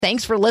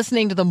Thanks for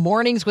listening to the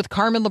Mornings with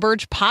Carmen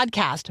LaBerge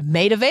podcast,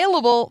 made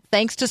available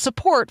thanks to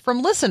support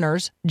from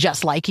listeners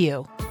just like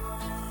you.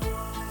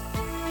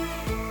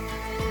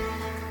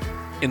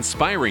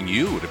 Inspiring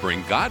you to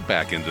bring God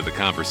back into the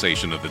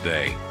conversation of the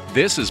day.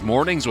 This is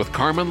Mornings with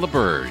Carmen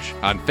LaBerge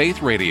on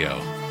Faith Radio.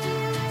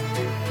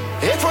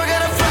 If we're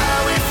gonna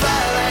fly, we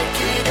fly like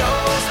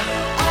eagles,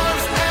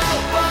 arms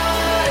out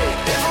wide.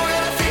 If we're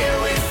gonna fear,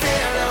 we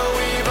fear no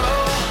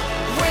evil.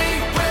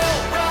 We will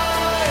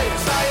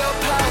rise. By your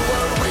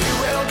power we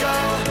will go.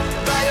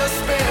 By your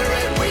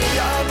spirit we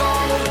are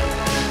bold.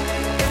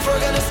 If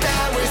we're gonna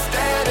stand, we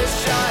stand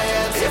as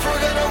giants. If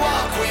we're gonna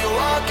walk, we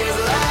walk as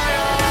lions.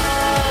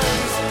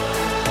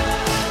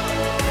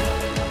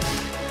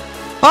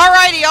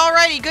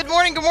 Alrighty. Good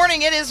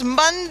morning. It is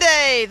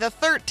Monday, the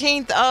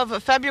 13th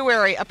of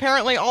February,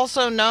 apparently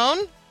also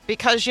known,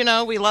 because,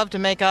 we love to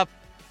make up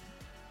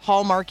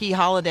hallmarky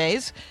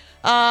holidays.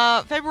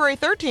 February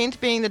 13th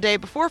being the day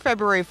before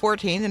February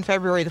 14th, and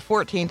February the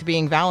 14th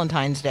being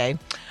Valentine's Day.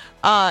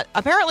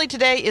 Apparently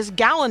today is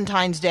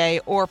Galentine's Day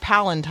or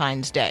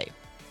Palentine's Day.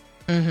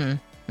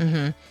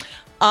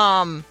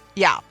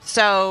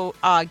 So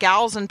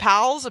gals and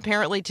pals,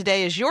 apparently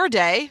today is your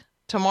day,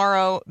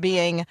 tomorrow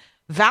being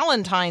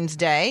Valentine's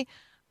Day.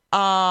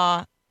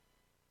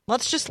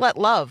 Let's just let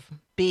love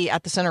be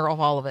at the center of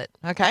all of it,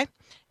 okay?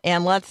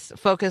 And let's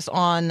focus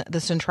on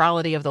the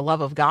centrality of the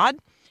love of God,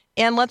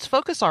 and let's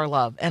focus our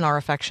love and our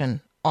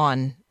affection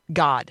on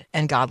God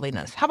and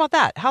godliness. How about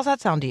that? How's that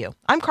sound to you?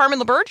 I'm Carmen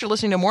LaBerge. You're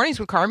listening to Mornings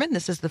with Carmen.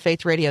 This is the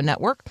Faith Radio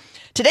Network.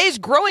 Today's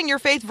Growing Your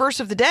Faith verse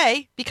of the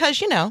day, because,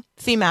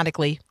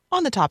 thematically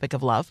on the topic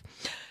of love.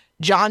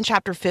 John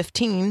chapter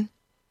 15,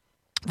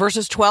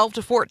 verses 12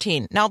 to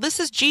 14. Now, this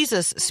is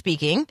Jesus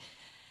speaking,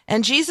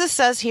 and Jesus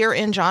says here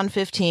in John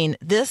 15,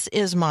 "This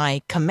is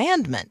my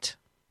commandment.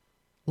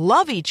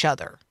 Love each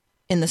other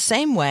in the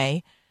same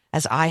way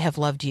as I have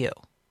loved you.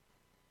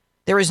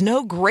 There is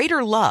no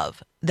greater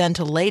love than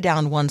to lay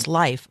down one's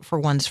life for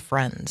one's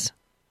friends.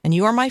 And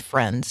you are my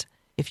friends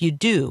if you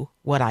do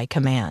what I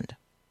command."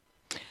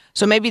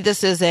 So maybe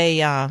this is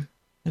a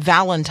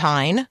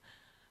Valentine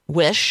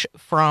wish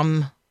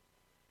from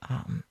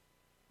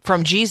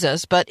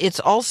Jesus, but it's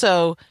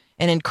also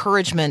an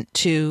encouragement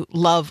to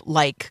love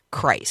like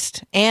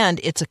Christ, and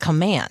it's a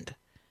command.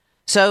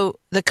 So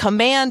the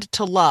command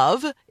to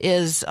love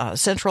is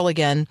central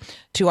again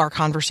to our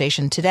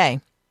conversation today.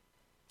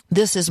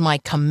 This is my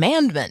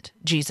commandment,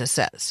 Jesus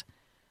says.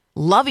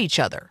 Love each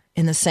other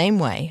in the same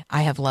way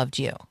I have loved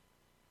you.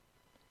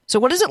 So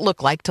what does it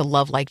look like to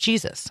love like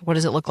Jesus? What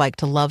does it look like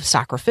to love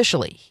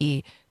sacrificially?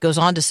 He goes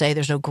on to say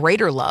there's no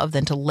greater love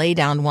than to lay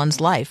down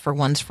one's life for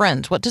one's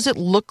friends. What does it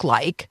look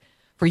like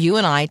for you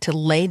and I to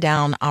lay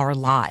down our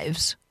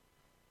lives,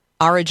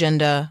 our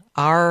agenda,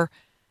 our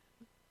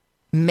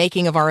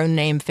making of our own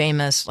name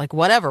famous, like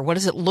whatever? What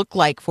does it look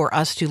like for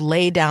us to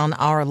lay down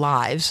our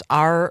lives,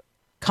 our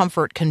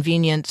comfort,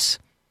 convenience,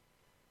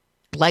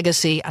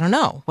 legacy? I don't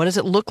know. What does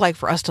it look like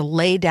for us to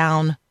lay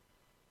down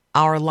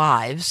our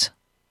lives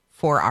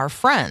for our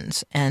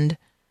friends? And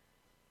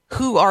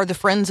who are the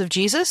friends of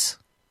Jesus?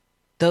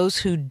 Those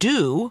who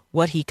do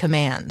what he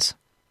commands.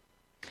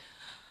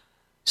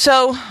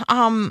 So,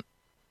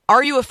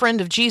 are you a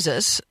friend of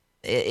Jesus?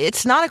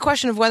 It's not a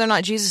question of whether or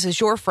not Jesus is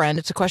your friend.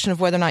 It's a question of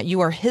whether or not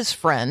you are his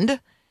friend.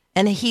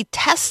 And he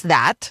tests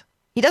that.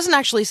 He doesn't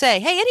actually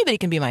say, hey, anybody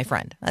can be my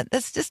friend.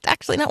 That's just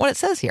actually not what it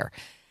says here.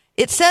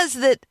 It says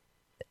that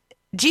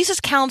Jesus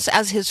counts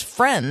as his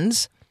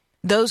friends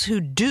those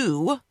who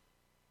do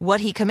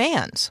what he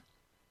commands.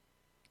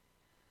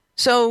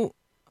 So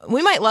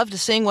we might love to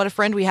sing what a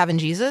friend we have in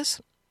Jesus,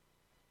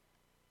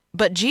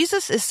 but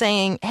Jesus is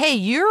saying, hey,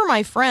 you're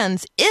my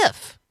friends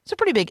if, it's a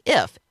pretty big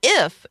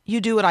if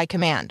you do what I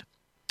command.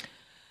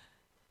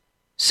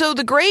 So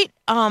the great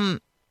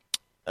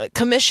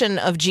commission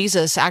of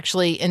Jesus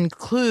actually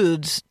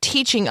includes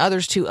teaching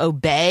others to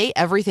obey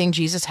everything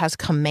Jesus has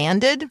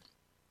commanded.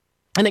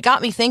 And it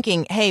got me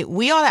thinking, hey,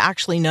 we ought to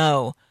actually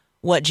know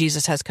what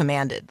Jesus has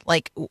commanded.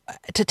 Like,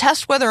 to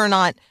test whether or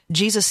not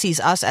Jesus sees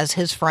us as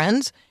his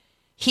friends,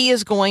 he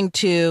is going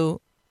to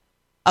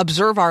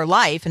observe our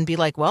life and be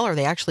like, well, are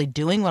they actually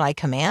doing what I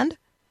command?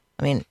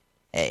 I mean,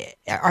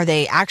 are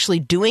they actually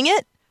doing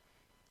it?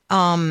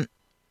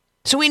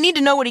 So we need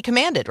to know what he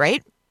commanded,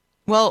 right?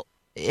 Well,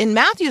 in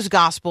Matthew's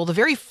gospel, the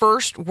very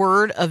first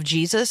word of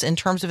Jesus in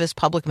terms of his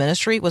public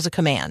ministry was a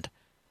command.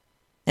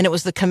 And it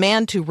was the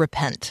command to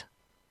repent,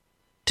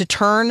 to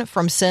turn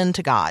from sin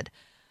to God,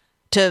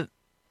 to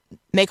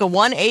make a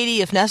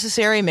 180 if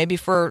necessary. Maybe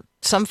for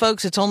some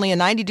folks, it's only a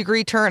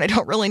 90-degree turn. I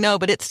don't really know,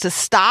 but it's to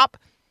stop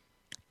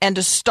and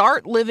to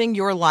start living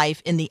your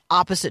life in the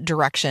opposite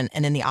direction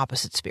and in the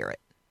opposite spirit.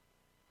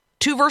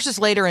 2 verses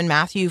later in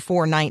Matthew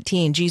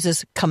 4:19,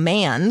 Jesus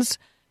commands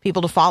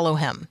people to follow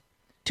him,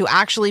 to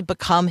actually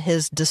become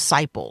his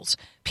disciples,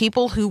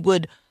 people who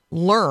would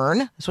learn.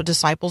 That's what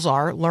disciples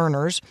are,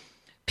 learners,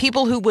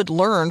 people who would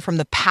learn from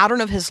the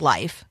pattern of his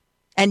life,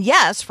 and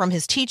yes, from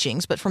his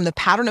teachings, but from the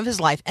pattern of his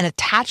life, and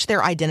attach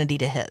their identity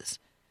to his,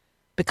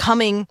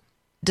 becoming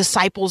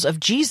disciples of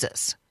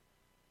Jesus.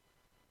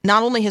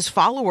 not only his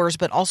followers,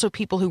 but also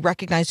people who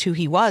recognized who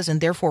he was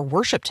and therefore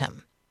worshiped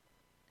him.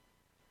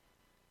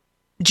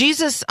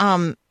 Jesus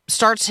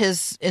starts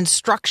his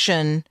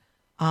instruction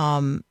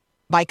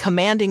by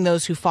commanding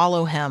those who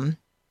follow him,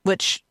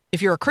 which,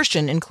 if you're a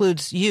Christian,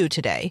 includes you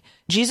today.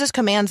 Jesus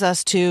commands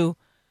us to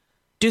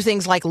do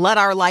things like let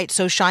our light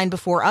so shine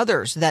before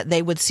others that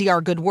they would see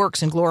our good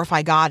works and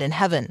glorify God in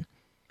heaven.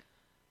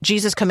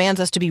 Jesus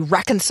commands us to be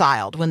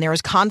reconciled when there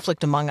is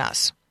conflict among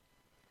us.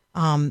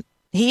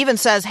 He even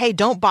says, hey,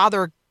 don't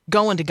bother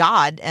going to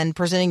God and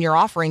presenting your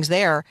offerings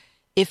there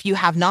if you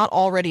have not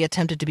already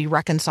attempted to be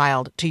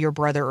reconciled to your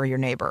brother or your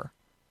neighbor.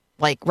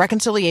 Like,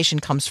 reconciliation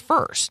comes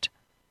first.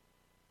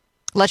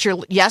 Let your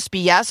yes be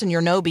yes and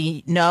your no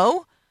be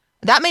no.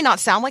 That may not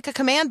sound like a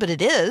command, but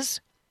it is.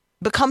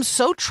 Become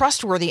so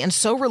trustworthy and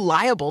so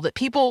reliable that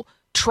people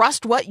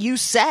trust what you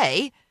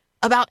say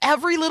about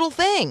every little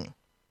thing.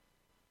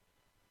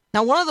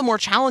 Now, one of the more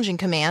challenging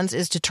commands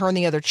is to turn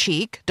the other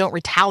cheek. Don't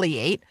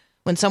retaliate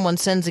when someone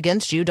sins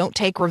against you. Don't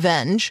take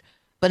revenge,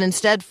 but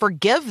instead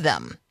forgive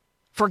them.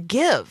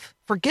 Forgive.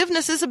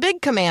 Forgiveness is a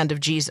big command of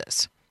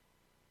Jesus.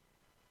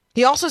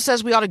 He also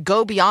says we ought to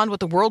go beyond what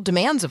the world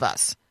demands of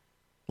us.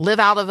 Live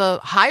out of a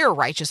higher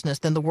righteousness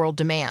than the world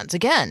demands.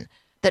 Again,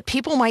 that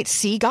people might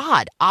see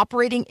God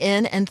operating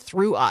in and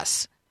through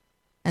us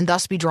and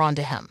thus be drawn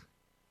to him.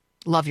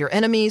 Love your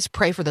enemies.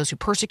 Pray for those who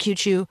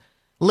persecute you.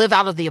 Live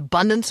out of the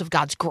abundance of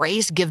God's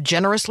grace. Give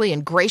generously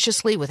and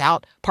graciously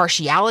without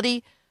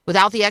partiality,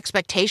 without the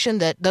expectation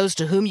that those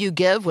to whom you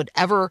give would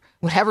ever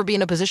be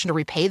in a position to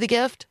repay the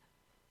gift.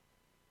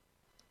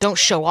 Don't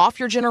show off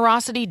your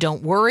generosity.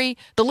 Don't worry.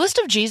 The list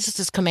of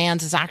Jesus'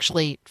 commands is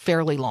actually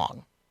fairly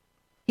long.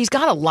 He's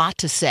got a lot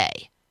to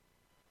say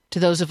to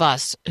those of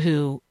us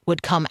who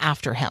would come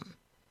after him.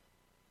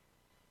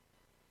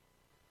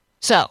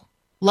 So,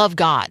 love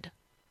God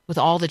with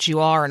all that you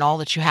are and all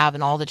that you have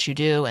and all that you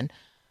do, and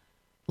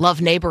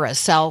love neighbor as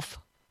self.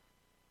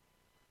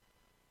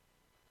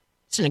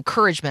 It's an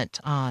encouragement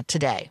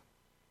today.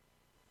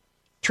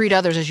 Treat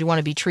others as you want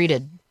to be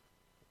treated.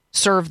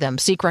 Serve them.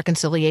 Seek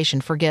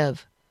reconciliation.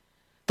 Forgive.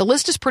 The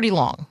list is pretty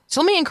long, so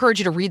let me encourage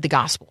you to read the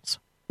Gospels.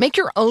 Make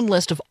your own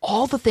list of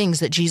all the things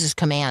that Jesus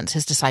commands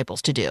his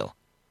disciples to do.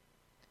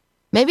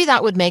 Maybe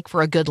that would make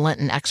for a good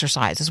Lenten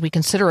exercise as we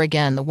consider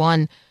again the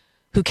one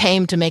who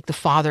came to make the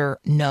Father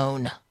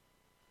known.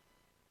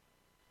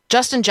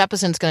 Justin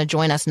Jeppeson's going to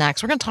join us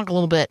next. We're going to talk a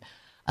little bit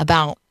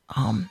about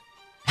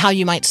how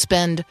you might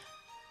spend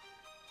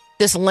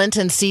this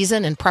Lenten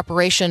season in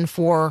preparation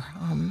for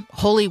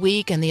Holy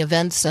Week and the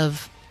events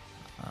of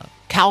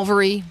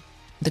Calvary,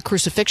 the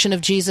crucifixion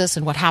of Jesus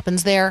and what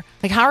happens there.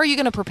 Like, how are you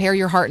going to prepare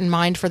your heart and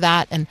mind for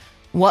that? And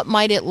what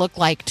might it look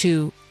like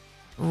to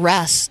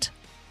rest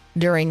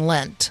during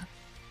Lent?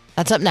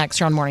 That's up next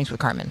here on Mornings with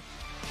Carmen.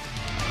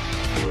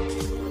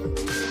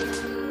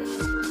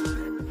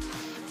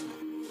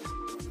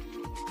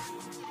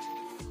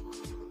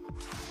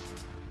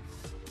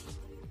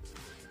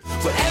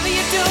 Whatever you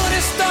do,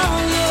 just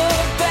don't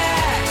look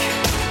back.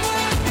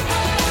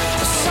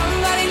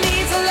 Somebody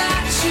needs a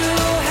lot you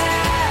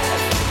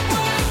have.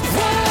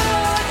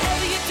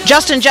 Whatever you do.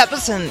 Justin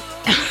Jeppeson,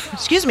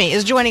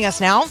 is joining us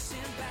now.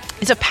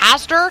 He's a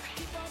pastor.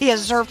 He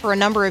has served for a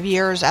number of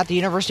years at the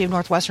University of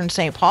Northwestern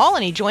St. Paul,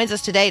 and he joins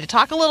us today to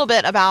talk a little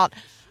bit about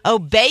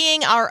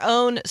obeying our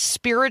own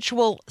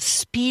spiritual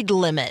speed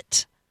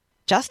limit.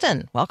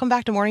 Justin, welcome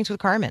back to Mornings with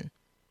Carmen.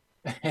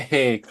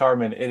 Hey,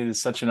 Carmen, it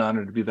is such an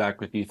honor to be back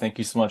with you. Thank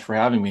you so much for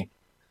having me.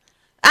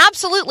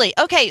 Absolutely.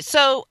 Okay,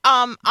 so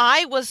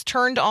I was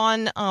turned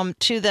on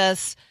to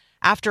this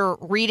after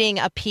reading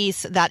a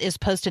piece that is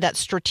posted at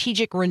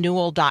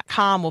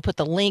strategicrenewal.com. We'll put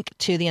the link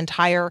to the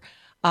entire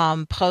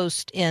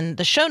post in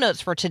the show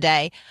notes for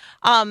today.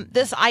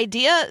 This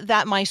idea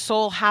that my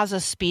soul has a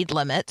speed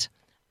limit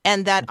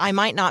and that I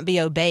might not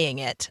be obeying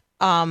it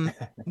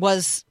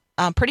was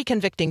pretty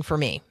convicting for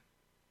me.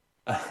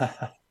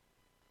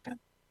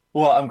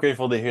 Well, I'm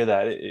grateful to hear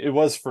that. It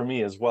was for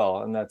me as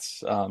well. And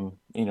that's,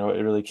 it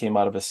really came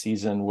out of a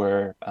season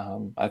where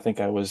I think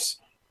I was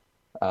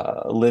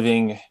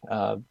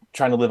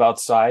trying to live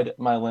outside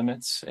my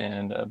limits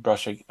and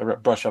brush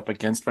up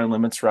against my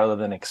limits rather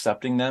than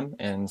accepting them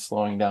and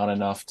slowing down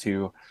enough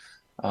to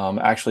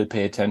actually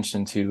pay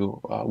attention to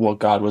what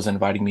God was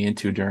inviting me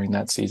into during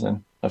that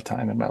season of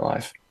time in my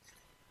life.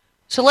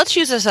 So let's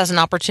use this as an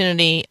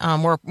opportunity.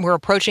 We're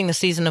approaching the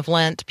season of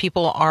Lent.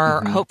 People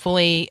are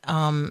hopefully,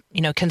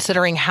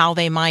 considering how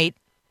they might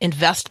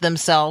invest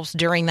themselves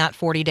during that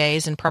 40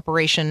 days in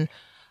preparation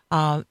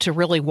to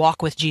really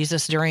walk with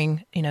Jesus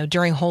during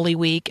Holy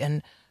Week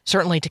and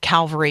certainly to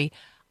Calvary.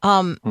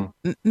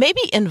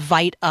 Maybe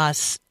invite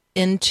us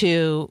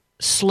into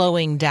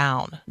slowing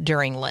down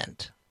during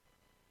Lent.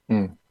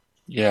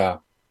 Yeah.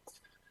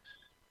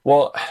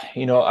 Well,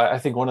 I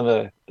think one of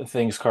the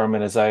things,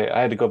 Carmen, is I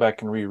had to go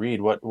back and reread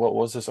what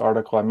was this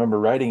article. I remember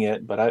writing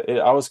it, but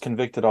I was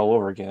convicted all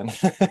over again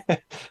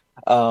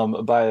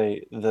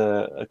by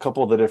a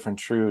couple of the different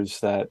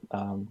truths that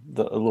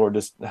the Lord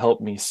just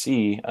helped me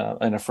see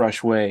in a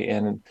fresh way.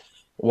 And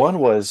one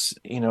was,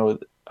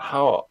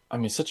 how, I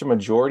mean, such a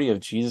majority of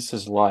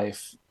Jesus's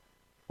life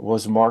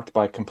was marked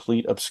by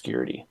complete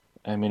obscurity.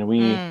 I mean,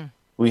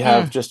 we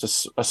have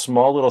just a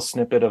small little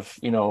snippet of,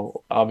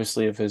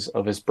 obviously of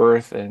his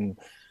birth and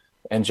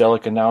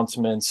angelic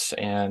announcements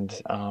and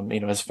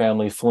his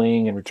family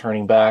fleeing and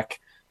returning back,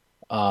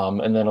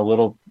 and then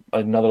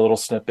another little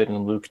snippet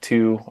in Luke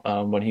 2,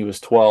 when he was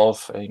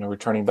 12,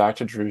 returning back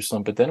to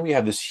Jerusalem. But then we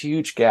have this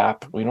huge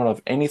gap. We don't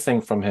have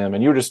anything from him.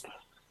 And you were just,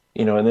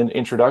 in the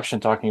introduction,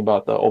 talking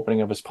about the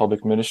opening of his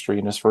public ministry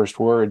and his first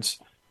words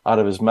out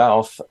of his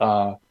mouth.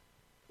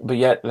 But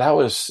yet that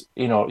was,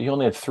 you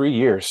only had 3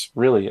 years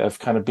really of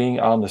kind of being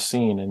on the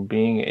scene and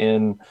being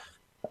in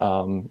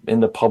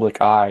the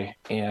public eye.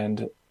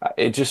 And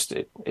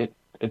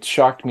it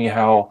shocked me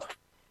how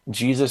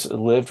Jesus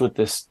lived with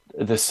this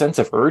sense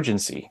of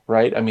urgency,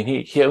 right? I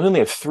mean, he only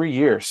had 3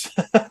 years,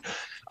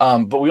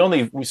 but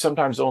we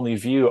sometimes only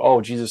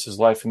view, Jesus's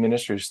life and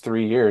ministry is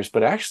 3 years,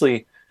 but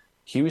actually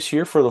he was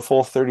here for the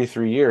full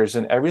 33 years,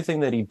 and everything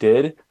that he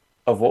did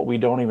of what we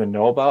don't even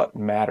know about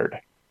mattered,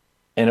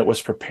 and it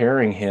was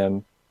preparing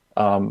him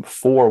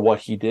for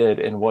what he did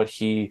and what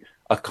he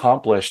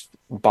accomplished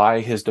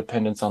by his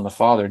dependence on the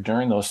Father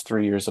during those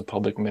 3 years of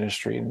public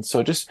ministry. And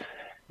so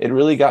it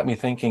really got me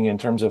thinking in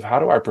terms of how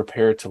do I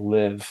prepare to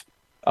live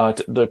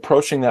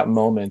approaching that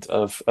moment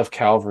of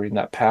Calvary and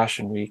that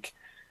Passion Week,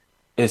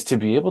 is to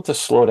be able to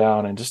slow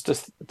down and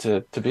just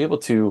to be able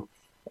to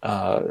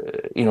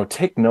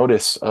take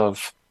notice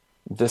of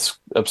this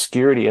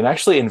obscurity and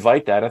actually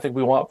invite that. I think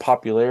we want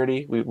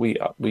popularity. We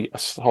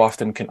so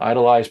often can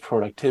idolize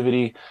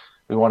productivity.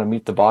 We want to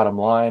meet the bottom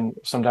line.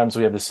 Sometimes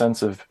we have the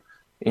sense of,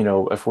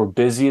 if we're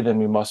busy, then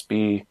we must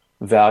be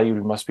valued,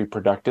 we must be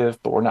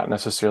productive, but we're not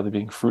necessarily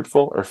being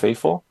fruitful or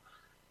faithful.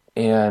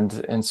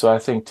 And so I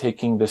think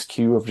taking this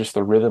cue of just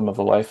the rhythm of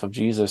the life of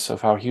Jesus,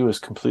 of how he was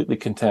completely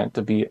content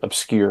to be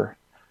obscure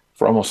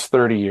for almost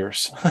 30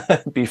 years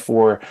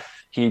before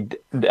he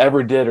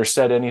ever did or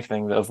said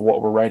anything of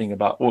what we're writing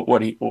about, what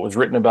was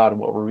written about and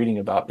what we're reading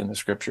about in the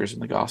scriptures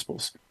and the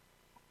Gospels.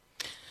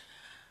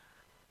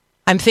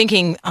 I'm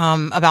thinking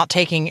about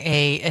taking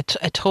a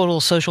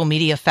total social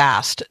media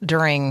fast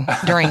during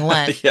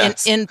Lent,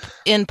 Yes.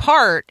 in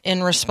part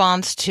in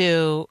response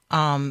to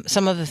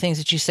some of the things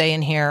that you say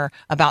in here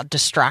about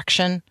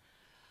distraction,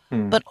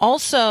 but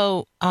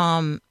also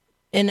in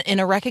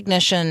a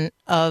recognition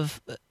of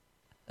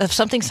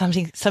something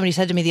somebody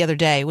said to me the other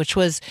day, which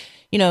was,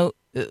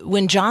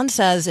 when John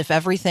says if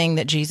everything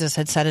that Jesus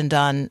had said and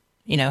done,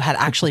 had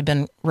actually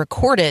been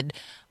recorded,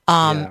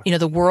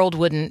 the world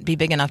wouldn't be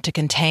big enough to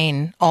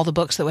contain all the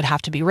books that would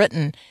have to be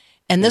written.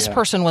 And this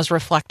person was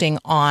reflecting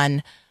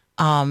on,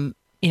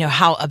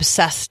 how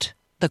obsessed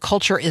the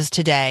culture is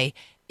today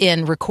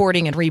in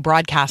recording and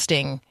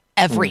rebroadcasting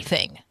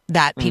everything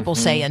that people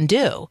say and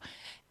do.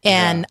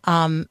 And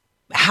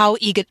how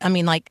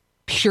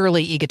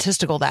purely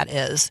egotistical that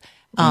is.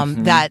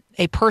 That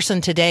a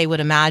person today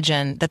would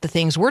imagine that the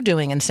things we're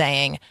doing and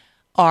saying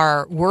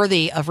are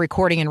worthy of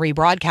recording and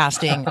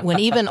rebroadcasting when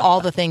even all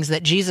the things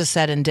that Jesus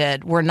said and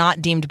did were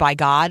not deemed by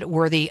God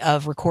worthy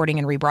of recording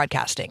and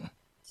rebroadcasting.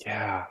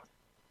 Yeah.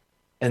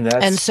 Right.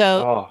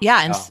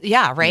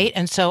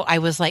 And so I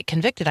was like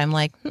convicted. I'm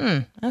like,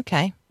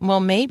 okay, well,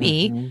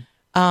 maybe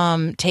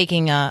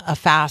taking a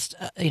fast,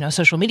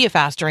 social media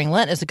fast during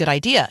Lent is a good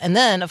idea. And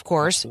then, of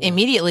course,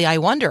 immediately I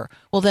wonder,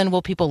 well, then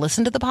will people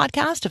listen to the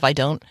podcast if I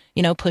don't,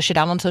 push it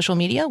out on social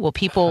media? Will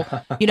people,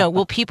 you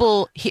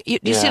see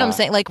what I'm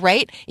saying? Like,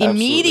 right? Absolutely.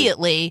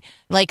 Immediately,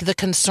 like the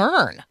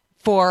concern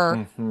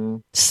for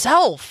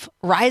self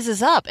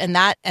rises up, and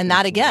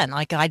that again,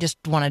 like I just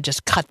want to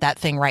just cut that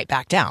thing right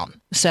back down.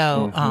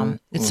 So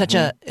it's such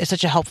a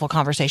helpful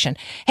conversation.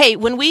 Hey,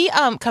 when we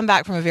come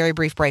back from a very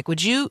brief break,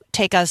 would you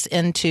take us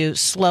into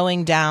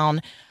slowing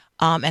down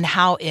and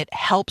how it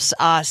helps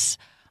us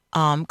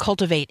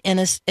cultivate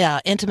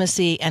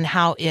intimacy and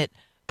how it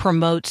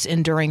promotes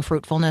enduring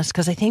fruitfulness?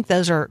 Because I think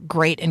those are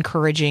great,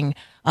 encouraging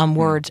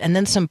words, and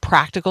then some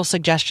practical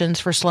suggestions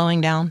for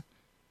slowing down.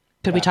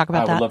 Could we talk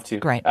about that? I would love to.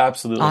 Great.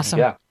 Absolutely. Awesome.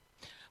 Yeah.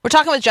 We're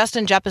talking with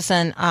Justin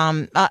Jeppesen.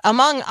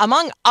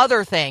 Among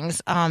other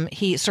things,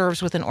 he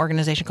serves with an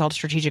organization called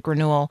Strategic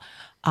Renewal,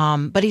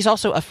 but he's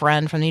also a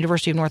friend from the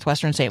University of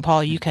Northwestern St.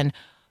 Paul. You can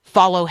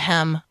follow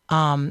him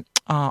on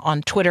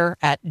Twitter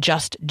at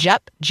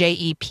JustJepp,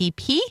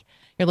 Jepp.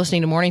 You're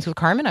listening to Mornings with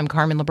Carmen. I'm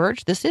Carmen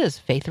LaBerge. This is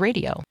Faith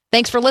Radio.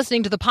 Thanks for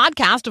listening to the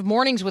podcast of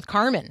Mornings with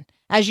Carmen.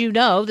 As you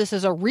know, this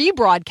is a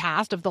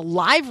rebroadcast of the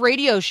live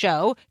radio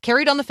show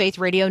carried on the Faith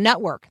Radio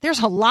Network. There's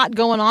a lot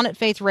going on at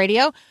Faith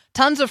Radio.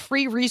 Tons of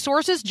free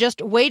resources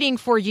just waiting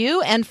for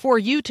you and for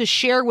you to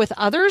share with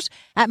others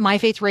at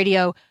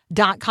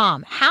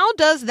myfaithradio.com. How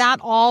does that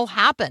all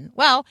happen?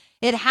 Well,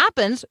 it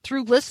happens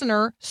through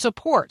listener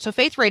support. So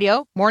Faith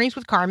Radio, Mornings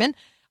with Carmen,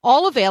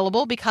 all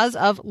available because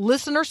of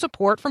listener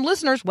support from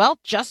listeners, well,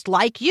 just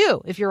like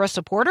you. If you're a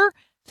supporter,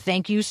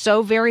 thank you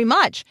so very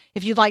much.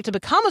 If you'd like to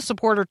become a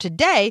supporter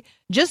today,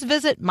 just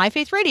visit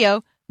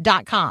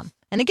myfaithradio.com.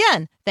 And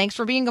again, thanks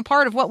for being a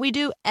part of what we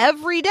do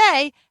every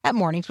day at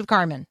Mornings with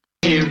Carmen.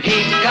 Here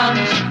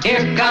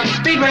comes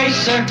Speed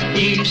Racer,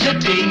 he's a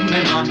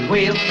demon on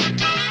wheels.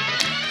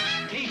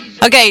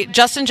 Okay,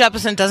 Justin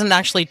Jefferson doesn't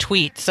actually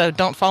tweet, so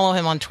don't follow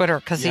him on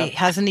Twitter because he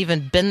hasn't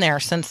even been there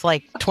since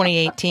like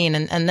 2018,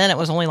 and then it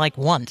was only like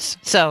once.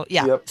 So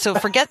so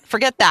forget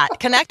that.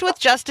 Connect with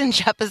Justin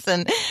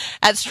Jefferson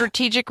at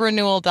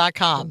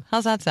strategicrenewal.com.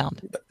 How's that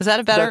sound? Is that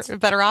a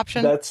better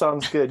option? That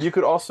sounds good. You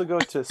could also go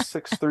to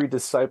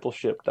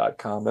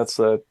 63discipleship.com. That's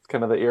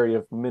kind of the area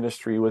of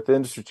ministry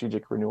within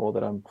Strategic Renewal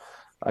that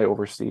I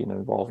oversee and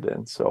involved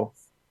in. So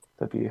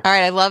that'd be all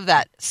right. I love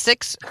that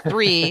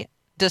 63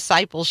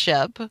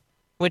 discipleship,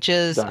 which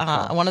is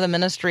one of the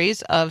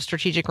ministries of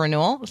Strategic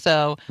Renewal.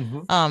 So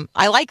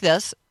I like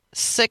this.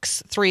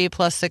 6-3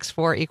 plus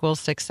 6-4 equals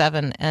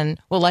 6-7. And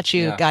we'll let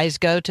you guys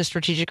go to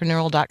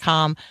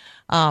strategicrenewal.com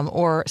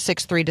or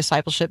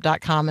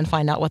 63discipleship.com and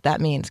find out what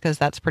that means, because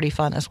that's pretty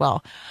fun as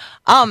well.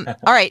 All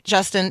right,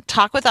 Justin,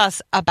 talk with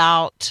us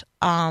about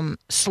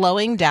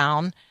slowing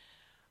down,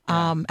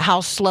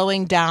 how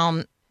slowing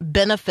down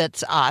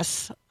benefits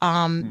us,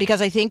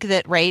 because I think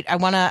that, right,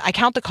 I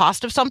count the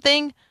cost of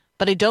something,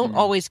 but I don't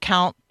always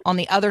count on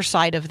the other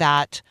side of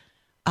that,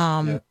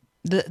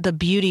 the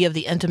beauty of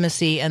the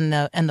intimacy and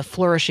the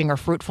flourishing or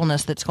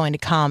fruitfulness that's going to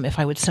come if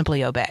I would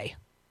simply obey.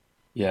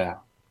 Yeah,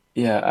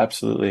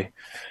 absolutely.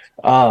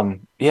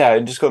 And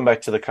just going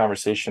back to the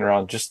conversation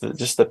around just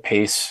the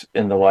pace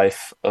in the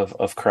life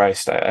of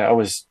Christ. I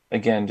was,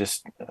 again,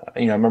 just, I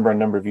remember a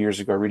number of years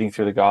ago reading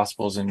through the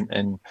Gospels,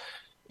 and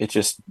it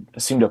just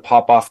seemed to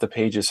pop off the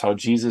pages how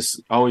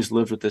Jesus always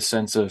lived with this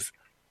sense of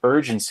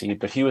urgency,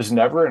 but he was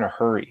never in a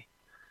hurry.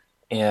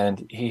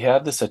 And he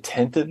had this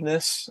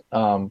attentiveness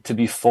to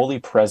be fully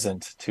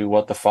present to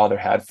what the Father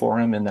had for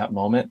him in that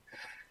moment.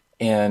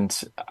 And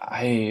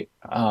I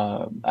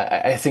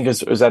think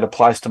as that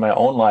applies to my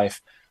own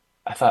life,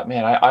 I thought,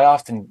 man, I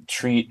often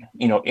treat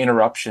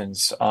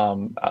interruptions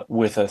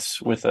with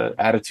an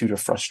attitude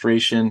of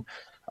frustration,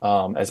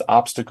 as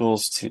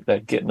obstacles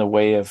that get in the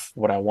way of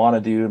what I want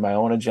to do, my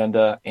own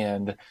agenda.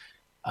 And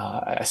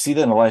I see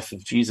that in the life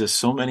of Jesus.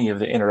 So many of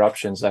the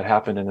interruptions that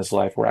happened in his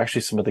life were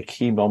actually some of the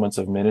key moments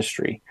of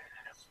ministry.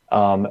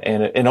 And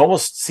it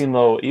almost seemed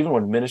though, even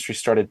when ministry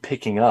started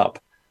picking up,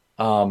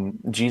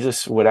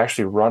 Jesus would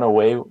actually run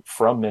away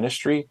from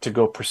ministry to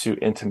go pursue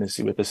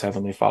intimacy with his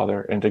Heavenly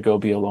Father and to go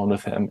be alone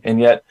with him. And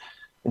yet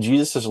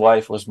Jesus's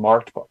life was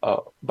marked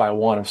by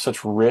one of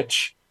such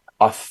rich,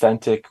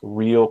 authentic,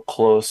 real,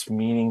 close,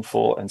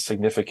 meaningful, and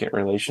significant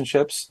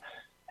relationships.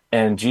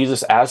 And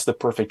Jesus, as the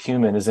perfect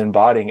human, is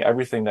embodying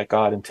everything that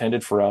God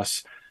intended for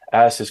us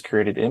as his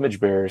created image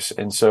bearers.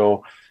 And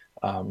so,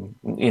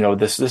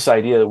 this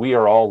idea that we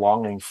are all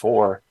longing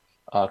for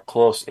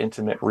close,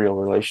 intimate, real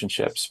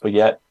relationships. But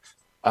yet,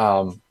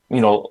 I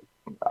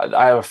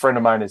have a friend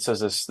of mine that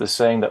says this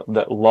saying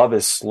that love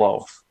is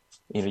slow.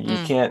 You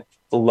can't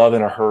love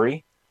in a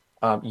hurry.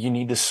 You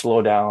need to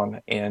slow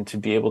down and to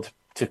be able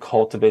to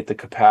cultivate the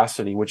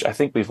capacity, which I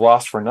think we've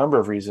lost for a number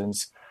of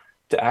reasons,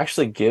 to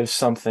actually give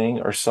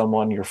something or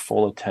someone your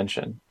full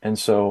attention. And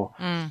so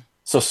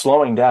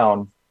slowing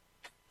down,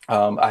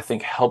 I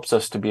think, helps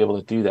us to be able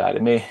to do that.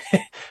 It may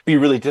be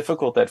really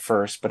difficult at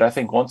first, but I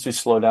think once we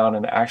slow down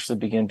and actually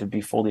begin to be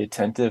fully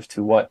attentive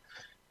to what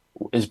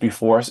is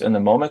before us in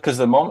the moment, because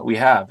the moment we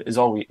have is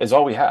all we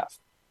have.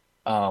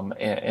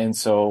 And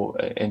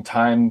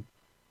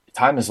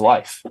time is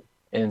life.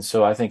 And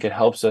so I think it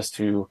helps us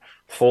to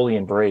fully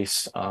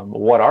embrace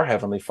what our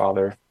Heavenly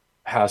Father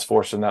has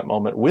for us in that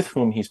moment, with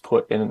whom he's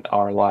put in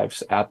our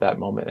lives at that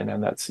moment and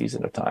in that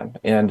season of time.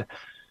 And,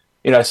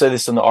 I said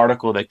this in the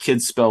article that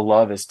kids spell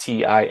love as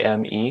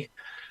Time.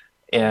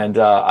 And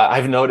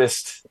I've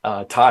noticed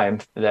time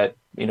that,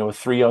 with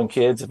 3 young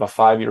kids, if a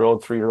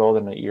 5-year-old, 3-year-old,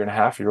 and a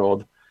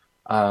 1.5-year-old,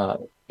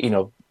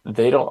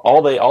 they don't,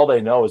 all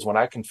they know is when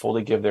I can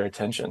fully give their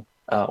attention,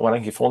 when I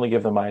can fully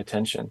give them my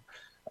attention.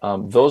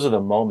 Those are the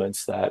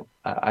moments that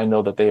I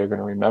know that they are going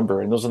to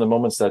remember. And those are the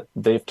moments that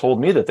they've told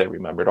me that they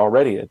remembered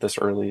already at this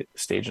early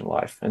stage in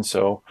life. And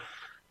so,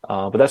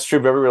 but that's true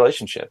of every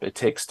relationship. It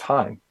takes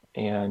time,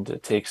 and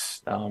it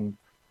takes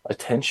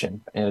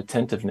attention and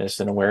attentiveness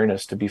and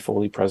awareness to be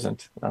fully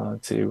present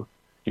to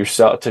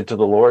yourself, to the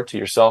Lord, to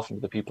yourself, and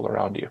to the people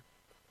around you.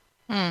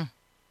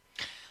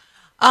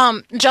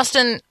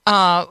 Justin,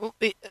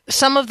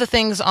 some of the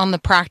things on the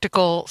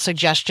practical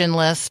suggestion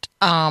list,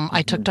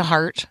 I took to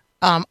heart.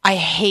 I'm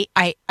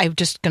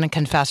just going to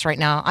confess right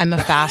now, I'm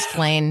a fast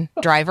lane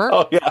driver.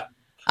 Oh yeah.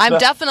 I'm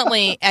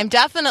definitely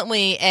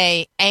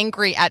a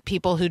angry at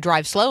people who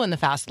drive slow in the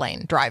fast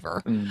lane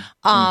driver.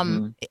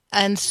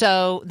 And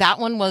so that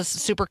one was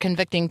super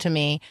convicting to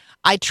me.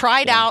 I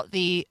tried out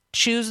the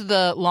choose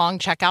the long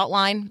checkout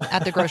line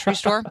at the grocery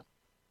store.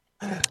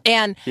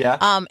 And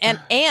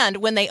and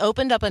when they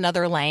opened up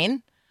another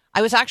lane,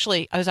 I was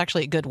actually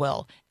at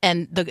Goodwill,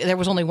 and there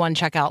was only one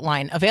checkout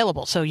line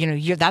available. So,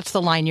 that's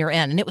the line you're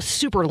in, and it was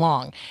super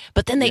long.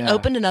 But then they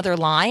opened another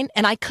line,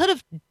 and I could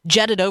have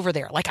jetted over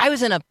there. Like, I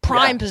was in a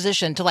prime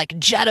position to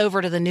jet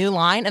over to the new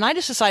line, and I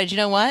just decided, you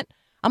know what?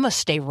 I'm going to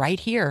stay right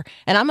here,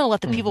 and I'm going to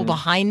let the people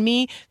behind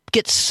me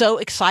get so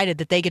excited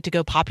that they get to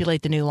go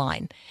populate the new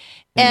line.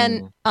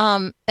 And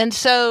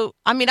so,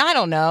 I mean, I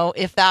don't know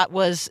if that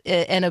was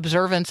an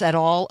observance at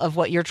all of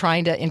what you're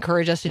trying to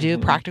encourage us to do,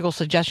 practical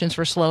suggestions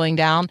for slowing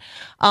down.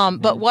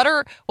 But what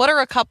are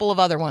a couple of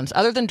other ones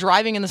other than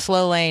driving in the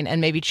slow lane and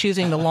maybe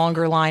choosing the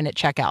longer line at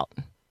checkout?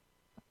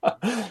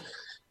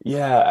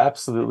 Yeah,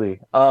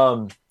 absolutely.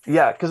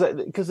 Yeah,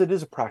 because it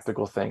is a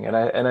practical thing, and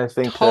I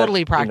think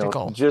Totally that,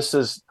 practical. just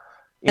as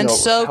and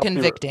so how you're-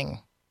 convicting.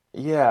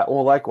 Yeah,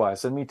 well,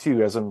 likewise, and me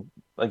too. As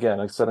like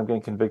I said, I'm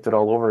getting convicted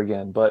all over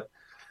again. But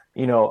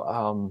one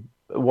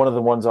of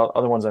the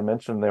other ones I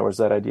mentioned there was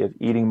that idea of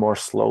eating more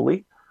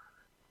slowly,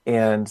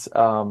 and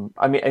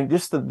I mean, and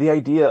just the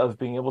idea of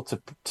being able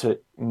to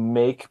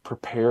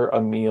prepare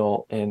a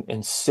meal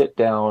and sit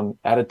down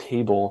at a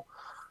table,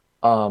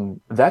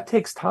 that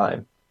takes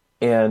time.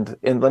 And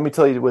let me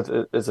tell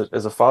you, as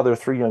a father of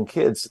 3 young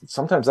kids,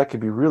 sometimes that could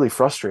be really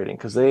frustrating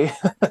because they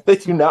they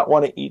do not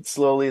want to eat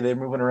slowly. They're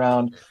moving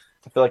around.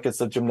 I feel like it's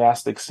a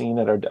gymnastics scene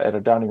at our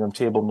dining room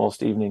table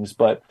most evenings.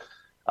 But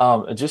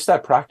just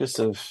that practice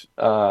of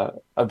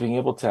being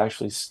able to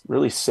actually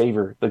really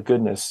savor the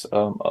goodness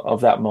of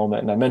that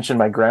moment. And I mentioned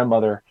my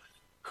grandmother,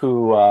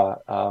 who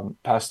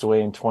passed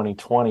away in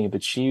 2020,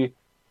 but she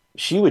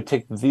would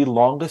take the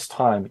longest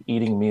time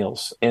eating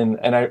meals. And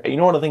I,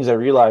 one of the things I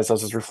realized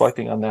as I was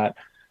reflecting on that,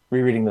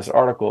 rereading this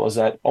article, is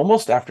that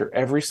almost after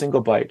every single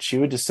bite, she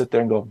would just sit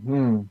there and go,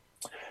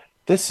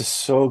 this is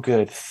so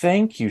good.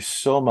 Thank you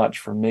so much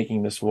for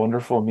making this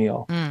wonderful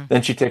meal.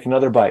 Then she'd take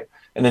another bite,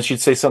 and then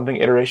she'd say something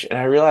iteration. And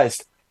I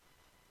realized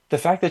the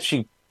fact that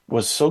she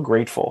was so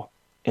grateful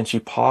and she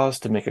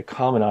paused to make a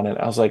comment on it.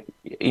 I was like,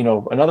 in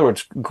other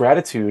words,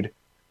 gratitude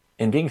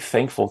and being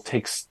thankful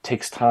takes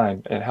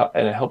time, and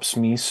it helps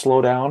me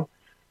slow down.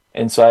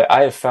 And so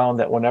I have found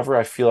that whenever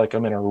I feel like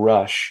I'm in a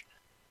rush,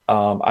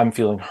 I'm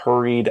feeling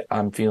hurried,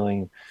 I'm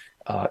feeling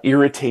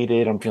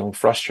irritated, I'm feeling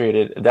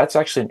frustrated, that's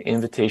actually an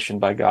invitation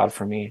by God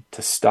for me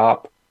to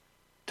stop,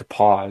 to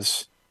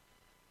pause,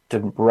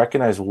 to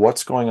recognize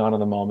what's going on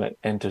in the moment,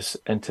 and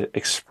to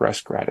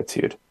express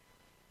gratitude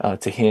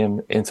to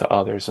Him and to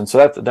others. And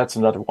so that's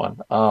another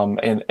one.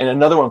 And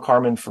another one,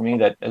 Carmen, for me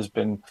that has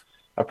been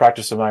a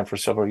practice of mine for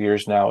several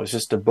years now is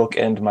just to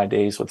bookend my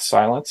days with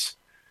silence.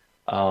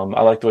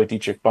 I like the way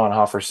Dietrich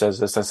Bonhoeffer says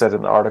this. I said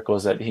in the article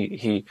is that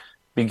he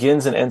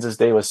begins and ends his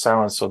day with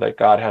silence so that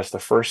God has the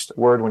first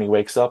word when he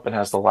wakes up and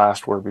has the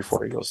last word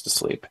before he goes to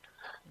sleep.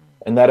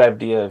 And that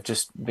idea of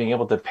just being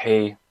able to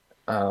pay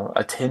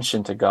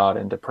attention to God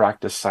and to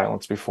practice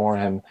silence before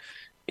Him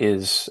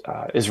is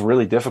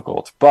really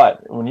difficult.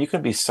 But when you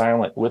can be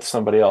silent with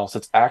somebody else,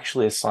 it's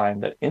actually a sign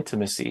that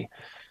intimacy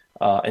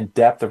and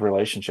depth of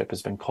relationship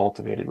has been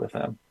cultivated with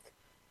them.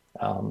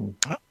 I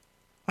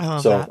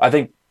love so that. I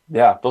think,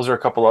 those are a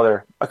couple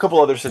other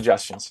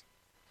suggestions.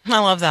 I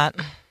love that.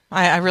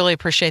 I really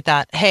appreciate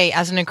that. Hey,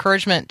 as an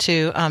encouragement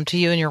to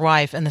you and your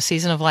wife and the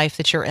season of life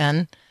that you're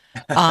in,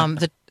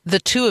 the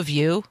two of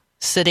you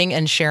sitting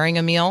and sharing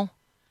a meal,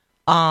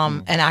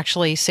 and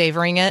actually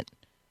savoring it,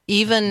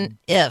 even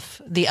if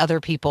the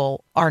other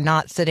people are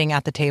not sitting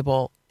at the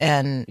table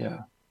and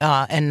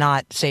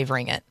not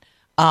savoring it.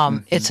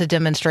 It's a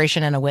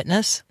demonstration and a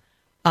witness.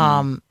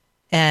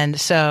 And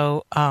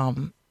so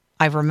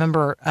I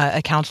remember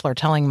a counselor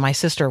telling my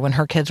sister when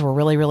her kids were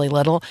really, really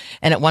little,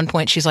 and at one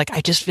point she's like,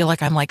 I just feel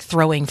like I'm like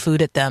throwing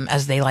food at them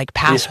as they like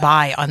pass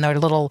by on their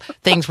little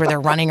things where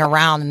they're running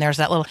around, and there's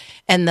that little,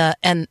 and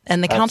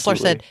the counselor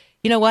said,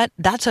 you know what,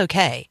 that's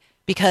okay,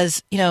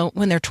 because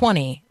when they're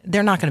 20,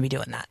 they're not going to be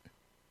doing that.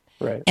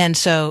 Right. And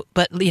so,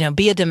 but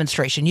be a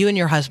demonstration. You and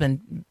your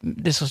husband,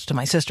 this was to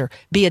my sister,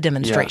 be a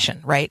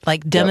demonstration, right?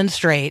 Like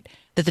demonstrate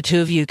that the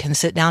two of you can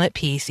sit down at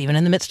peace, even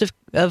in the midst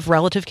of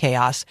relative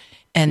chaos,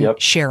 and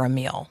share a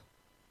meal.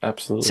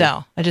 Absolutely.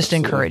 So I just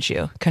encourage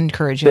you in Thank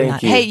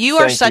that. you. Hey, you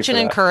are Thank such you an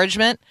for that.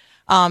 encouragement.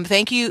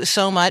 Thank you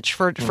so much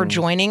for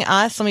joining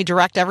us. Let me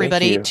direct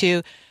everybody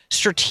to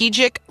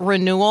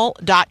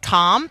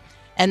strategicrenewal.com,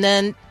 and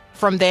then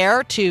from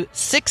there to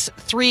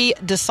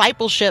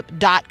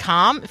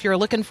 63discipleship.com. If you're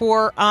looking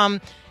for,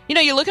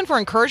 you're looking for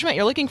encouragement,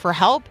 you're looking for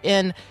help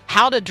in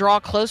how to draw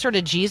closer to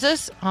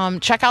Jesus,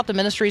 check out the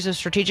ministries of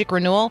Strategic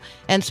Renewal,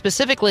 and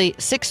specifically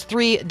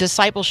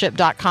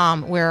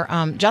 63discipleship.com, where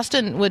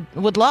Justin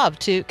would love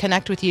to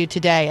connect with you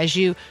today as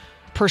you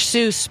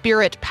pursue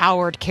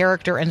spirit-powered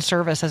character and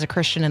service as a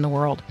Christian in the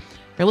world.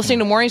 You're listening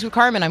to Mornings with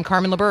Carmen. I'm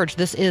Carmen LaBerge.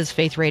 This is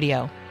Faith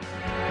Radio.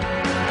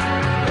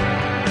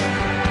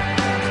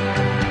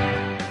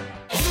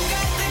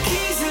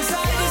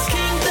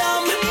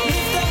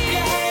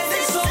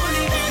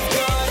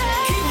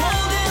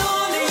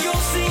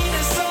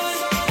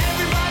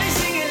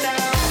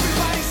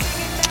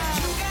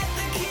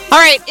 All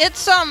right,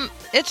 it's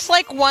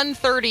like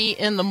 1:30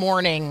 in the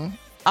morning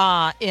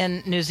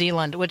in New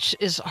Zealand, which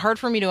is hard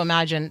for me to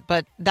imagine,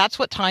 but that's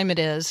what time it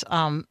is.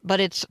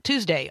 But it's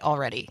Tuesday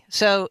already.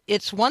 So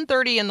it's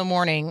 1:30 in the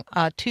morning,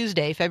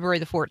 Tuesday, February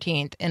the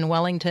 14th in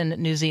Wellington,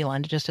 New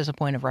Zealand, just as a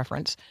point of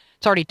reference.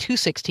 It's already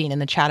 2:16 in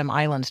the Chatham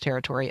Islands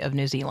territory of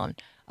New Zealand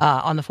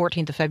on the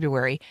 14th of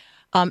February.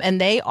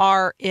 And they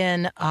are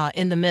in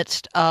the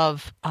midst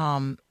of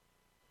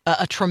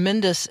a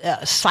tremendous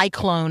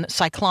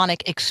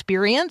cyclonic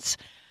experience.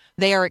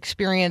 They are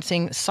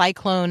experiencing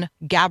Cyclone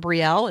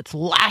Gabrielle. It's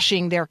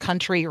lashing their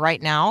country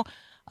right now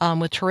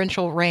with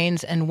torrential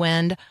rains and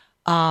wind.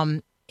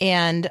 And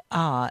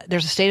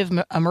there's a state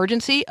of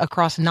emergency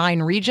across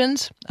 9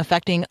 regions,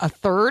 affecting a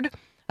third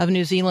of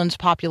New Zealand's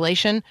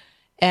population.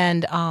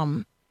 And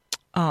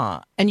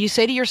you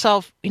say to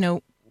yourself,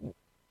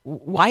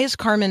 why is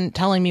Carmen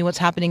telling me what's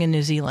happening in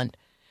New Zealand?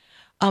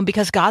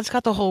 Because God's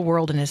got the whole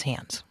world in his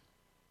hands.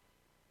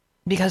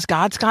 Because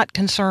God's got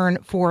concern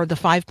for the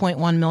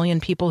 5.1 million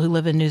people who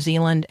live in New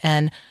Zealand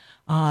and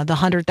the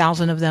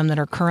 100,000 of them that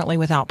are currently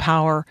without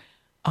power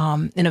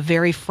in a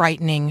very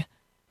frightening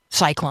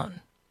cyclone.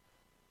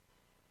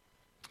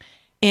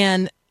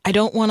 And I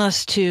don't want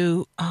us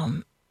to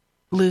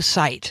lose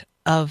sight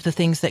of the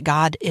things that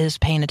God is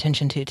paying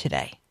attention to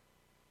today.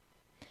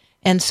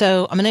 And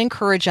so I'm going to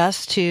encourage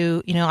us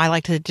to, I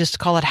like to just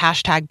call it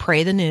hashtag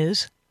pray the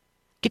news.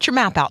 Get your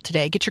map out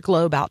today. Get your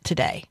globe out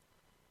today.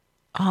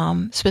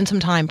 Spend some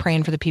time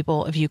praying for the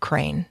people of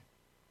Ukraine.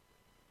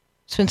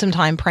 Spend some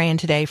time praying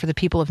today for the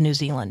people of New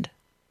Zealand.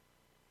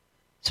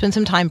 Spend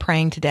some time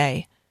praying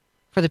today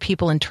for the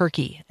people in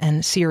Turkey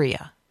and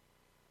Syria.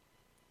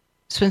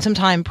 Spend some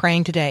time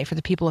praying today for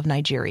the people of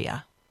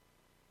Nigeria.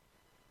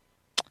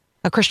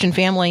 A Christian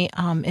family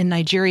in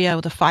Nigeria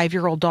with a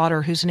 5-year-old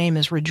daughter whose name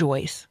is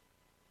Rejoice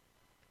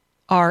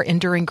are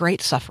enduring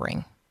great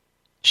suffering.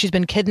 She's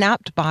been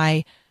kidnapped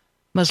by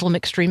Muslim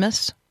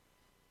extremists,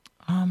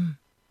 and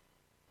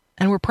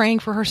we're praying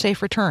for her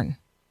safe return.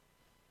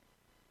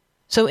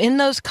 So in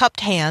those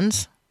cupped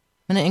hands,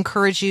 I'm going to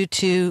encourage you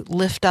to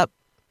lift up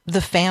the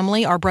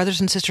family, our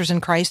brothers and sisters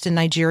in Christ in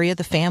Nigeria,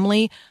 the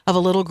family of a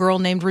little girl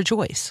named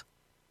Rejoice.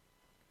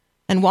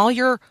 And while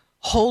you're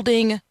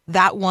holding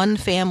that one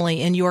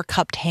family in your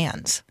cupped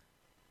hands,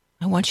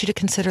 I want you to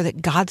consider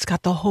that God's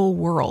got the whole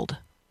world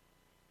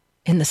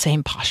in the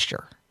same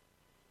posture.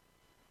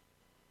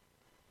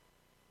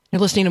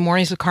 You're listening to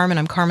Mornings with Carmen.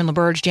 I'm Carmen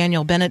LaBerge.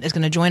 Daniel Bennett is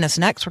going to join us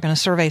next. We're going to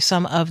survey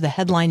some of the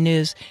headline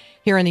news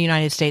here in the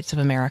United States of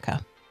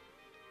America.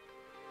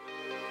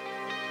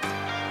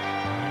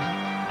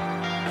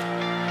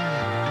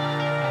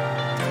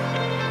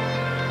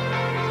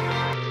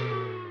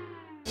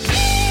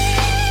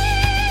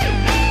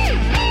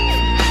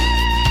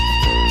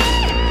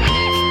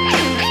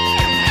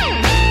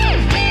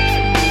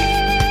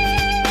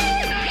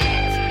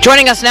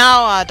 Joining us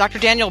now, Dr.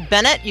 Daniel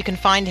Bennett. You can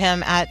find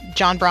him at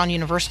John Brown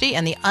University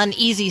and the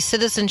Uneasy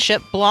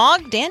Citizenship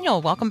blog.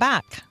 Daniel, welcome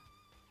back.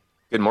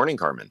 Good morning,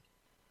 Carmen.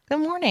 Good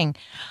morning.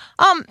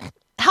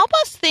 Help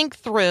us think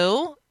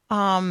through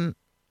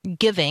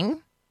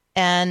giving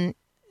and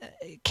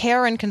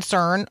care and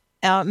concern.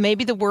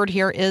 Maybe the word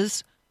here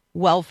is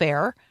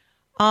welfare,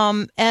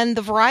 and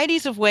the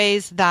varieties of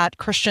ways that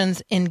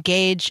Christians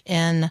engage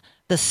in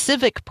the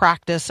civic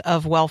practice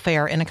of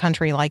welfare in a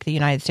country like the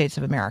United States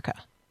of America.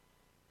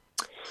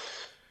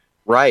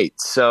 Right.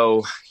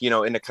 So,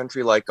 in a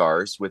country like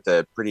ours with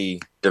a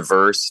pretty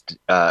diverse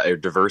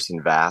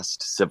and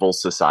vast civil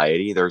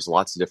society, there's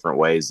lots of different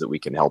ways that we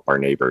can help our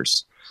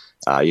neighbors.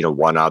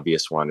 One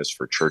obvious one is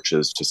for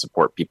churches to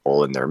support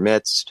people in their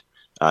midst,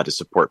 to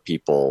support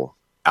people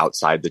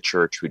outside the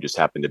church who just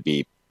happen to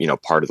be,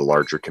 part of the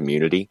larger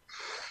community.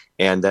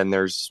 And then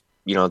there's,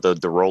 the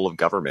role of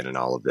government in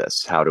all of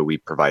this. How do we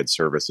provide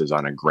services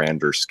on a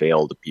grander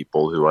scale to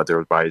people who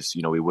otherwise,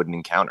 we wouldn't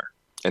encounter?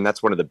 And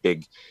that's one of the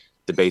big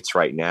debates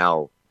right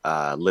now,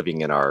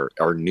 living in our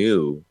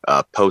new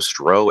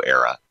post-Roe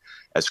era,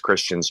 as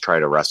Christians try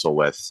to wrestle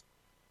with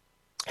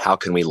how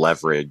can we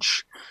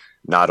leverage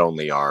not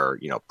only our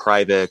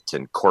private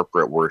and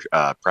corporate work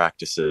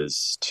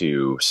practices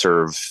to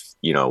serve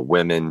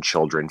women,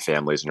 children,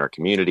 families in our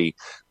community,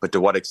 but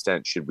to what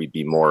extent should we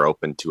be more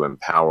open to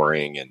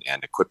empowering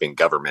and equipping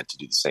government to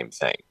do the same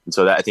thing? And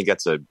so I think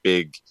that's a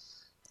big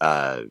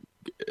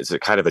it's a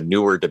kind of a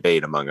newer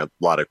debate among a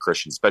lot of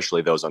Christians,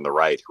 especially those on the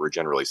right who are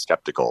generally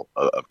skeptical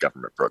of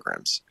government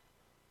programs.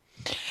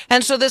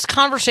 And so this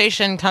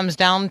conversation comes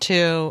down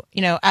to,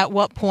 at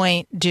what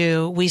point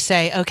do we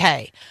say,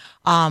 okay,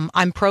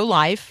 I'm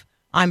pro-life.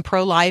 I'm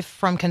pro-life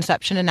from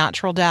conception to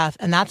natural death.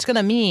 And that's going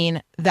to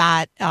mean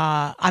that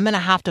I'm going to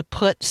have to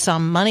put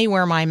some money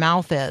where my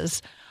mouth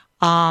is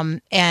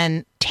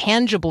and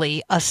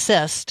tangibly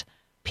assist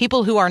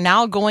people who are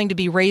now going to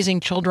be raising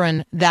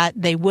children that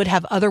they would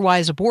have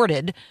otherwise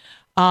aborted.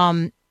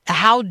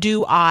 How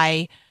do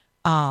I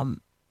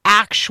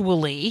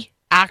actually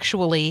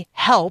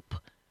help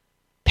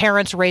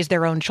parents raise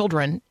their own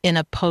children in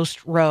a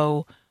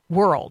post-Roe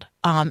world?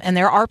 And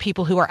there are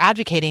people who are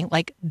advocating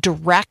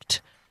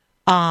direct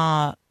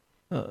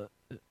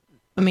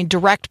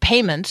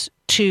payments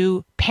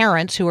to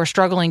parents who are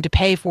struggling to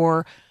pay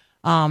for,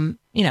 for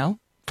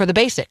the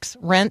basics: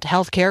 rent,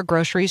 healthcare,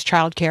 groceries,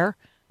 childcare,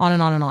 on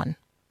and on and on.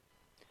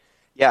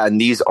 Yeah, and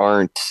these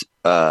aren't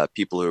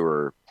people who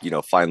are,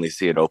 finally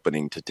see an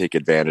opening to take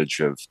advantage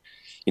of,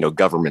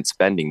 government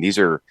spending. These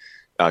are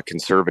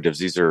conservatives.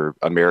 These are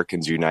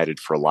Americans United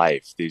for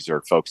Life. These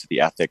are folks at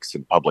the Ethics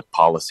and Public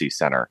Policy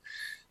Center,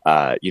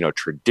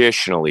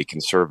 traditionally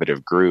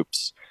conservative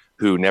groups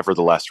who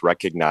nevertheless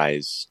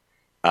recognize,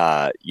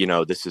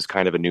 this is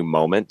kind of a new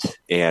moment,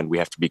 and we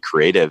have to be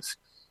creative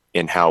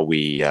in how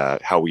we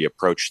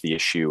approach the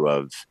issue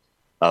of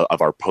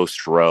our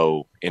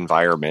post-Roe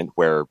environment,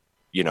 where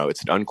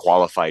it's an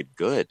unqualified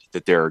good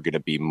that there are going to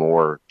be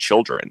more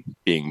children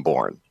being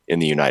born in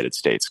the United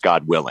States,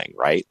 God willing,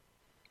 right?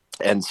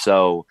 And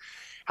so,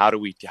 how do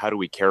we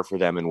care for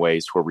them in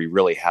ways where we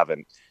really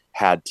haven't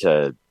had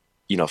to,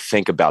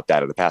 think about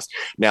that in the past?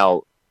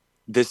 Now,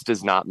 this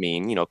does not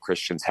mean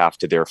Christians have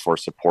to therefore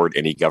support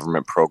any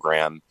government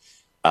program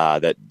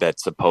that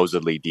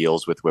supposedly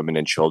deals with women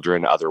and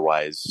children.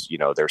 Otherwise,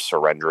 they're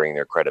surrendering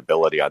their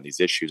credibility on these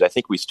issues. I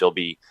think we still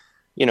be,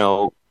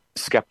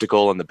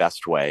 skeptical in the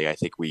best way. I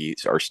think we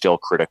are still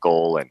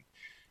critical, and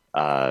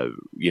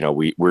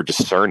we're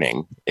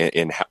discerning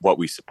in what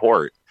we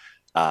support.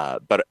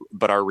 But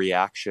our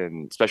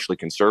reaction, especially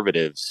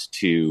conservatives,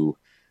 to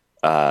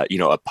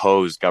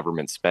oppose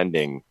government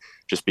spending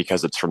just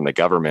because it's from the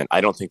government,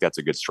 I don't think that's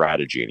a good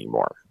strategy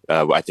anymore.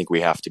 I think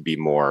we have to be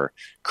more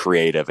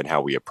creative in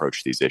how we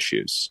approach these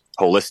issues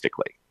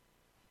holistically.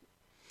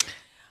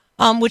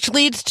 Which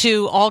leads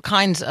to all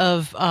kinds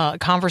of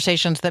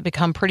conversations that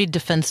become pretty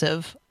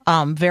defensive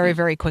very,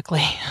 very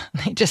quickly.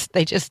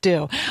 They just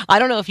do. I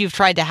don't know if you've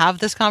tried to have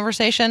this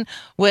conversation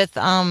with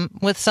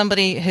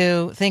somebody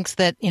who thinks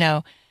that,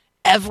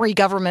 every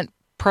government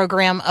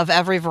program of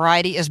every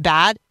variety is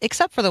bad,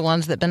 except for the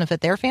ones that benefit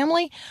their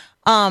family.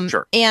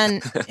 Sure.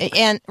 and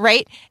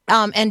right.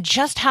 And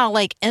just how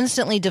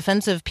instantly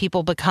defensive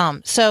people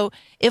become. So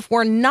if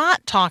we're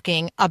not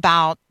talking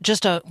about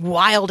just a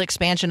wild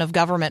expansion of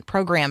government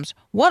programs,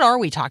 what are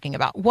we talking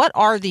about? What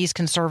are these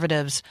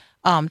conservatives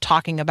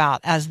talking about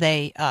as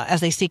they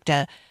seek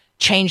to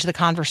change the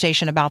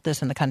conversation about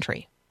this in the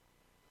country?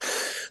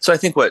 So I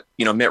think what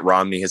Mitt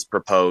Romney has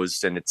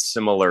proposed, and it's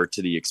similar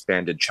to the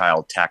expanded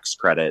child tax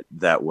credit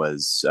that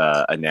was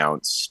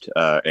announced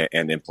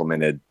and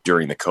implemented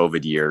during the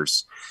COVID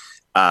years.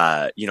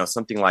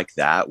 Something like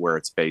that, where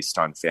it's based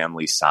on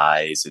family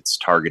size, it's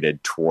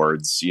targeted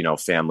towards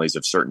families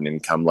of certain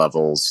income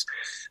levels.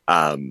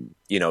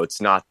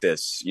 It's not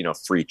this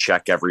free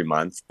check every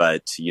month,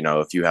 but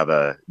if you have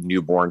a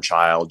newborn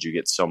child, you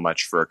get so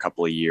much for a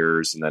couple of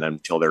years, and then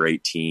until they're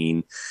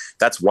 18.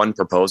 That's one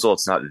proposal.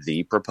 It's not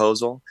the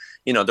proposal.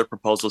 The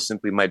proposal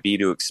simply might be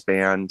to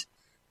expand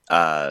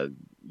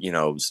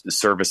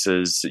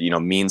services,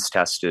 means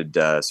tested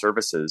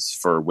services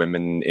for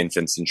women,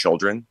 infants, and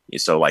children.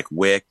 So like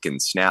WIC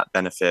and SNAP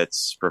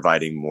benefits,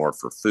 providing more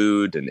for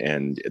food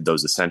and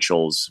those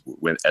essentials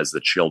as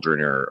the children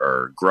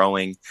are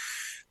growing.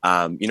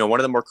 One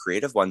of the more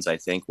creative ones, I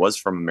think, was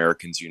from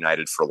Americans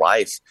United for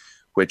Life,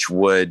 which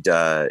would,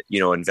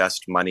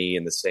 invest money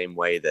in the same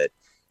way that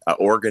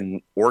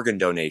organ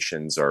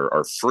donations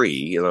are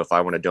free. If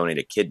I want to donate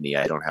a kidney,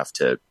 I don't have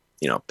to,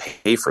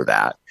 pay for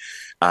that,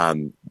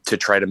 to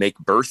try to make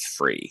birth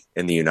free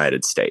in the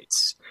United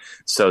States,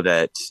 so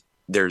that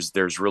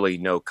there's really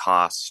no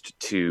cost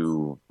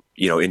to,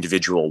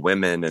 individual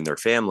women and their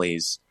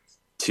families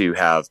to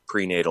have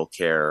prenatal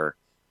care,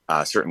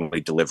 certainly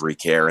delivery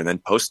care, and then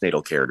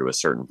postnatal care to a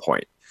certain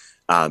point.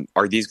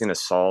 Are these going to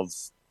solve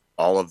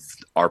all of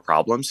our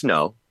problems?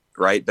 No,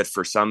 right? But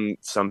for some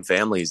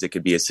families, it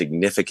could be a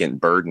significant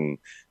burden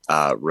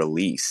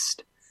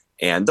released.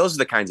 And those are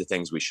the kinds of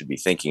things we should be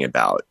thinking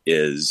about,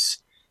 is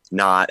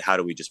not how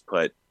do we just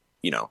put,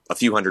 a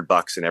few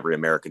 $100 in every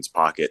American's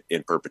pocket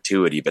in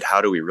perpetuity, but how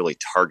do we really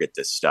target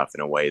this stuff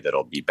in a way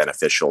that'll be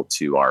beneficial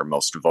to our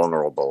most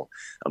vulnerable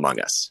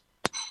among us?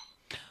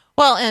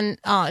 Well, and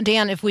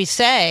Dan, if we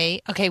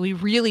say, okay, we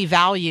really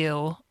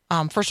value,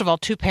 first of all,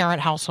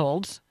 two-parent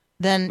households,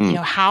 then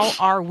how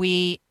are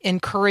we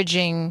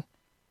encouraging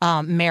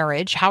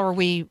marriage? How are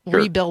we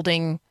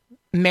rebuilding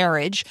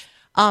marriage?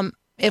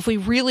 If we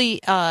really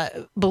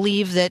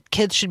believe that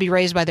kids should be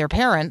raised by their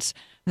parents,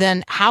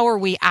 then how are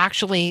we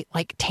actually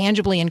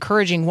tangibly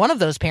encouraging one of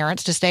those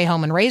parents to stay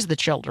home and raise the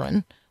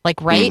children?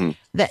 Right?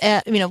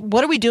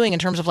 What are we doing in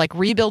terms of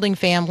rebuilding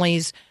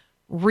families,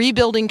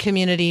 rebuilding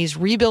communities,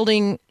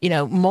 rebuilding,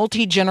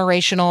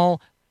 multi-generational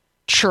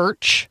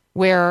church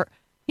where,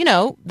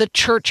 the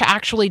church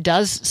actually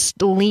does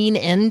lean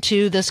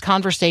into this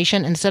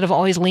conversation instead of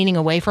always leaning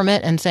away from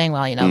it and saying,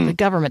 well, the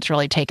government's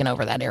really taken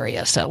over that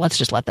area, so let's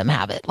just let them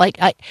have it.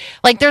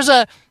 There's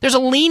a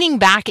leaning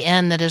back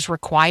in that is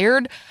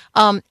required,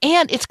 and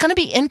it's going to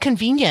be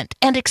inconvenient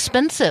and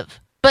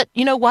expensive. But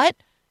you know what?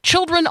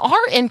 Children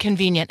are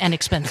inconvenient and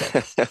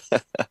expensive.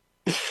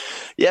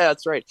 Yeah,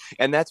 that's right.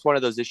 And that's one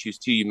of those issues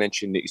too. You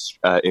mentioned,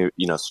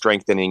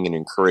 strengthening and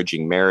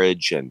encouraging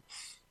marriage, and,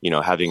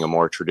 having a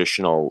more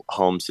traditional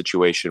home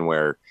situation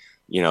where,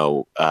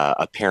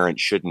 a parent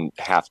shouldn't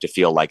have to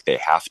feel like they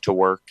have to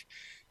work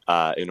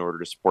in order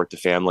to support the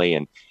family.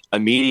 And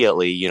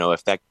immediately,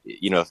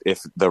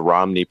 if the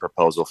Romney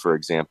proposal, for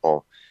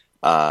example,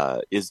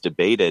 is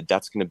debated,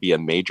 that's going to be a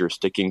major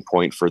sticking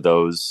point for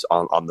those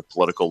on the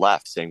political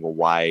left, saying, well,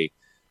 why,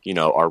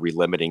 are we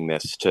limiting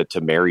this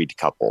to married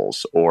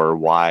couples, or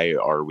why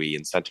are we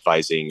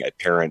incentivizing a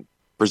parent,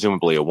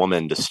 presumably a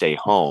woman, to stay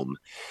home?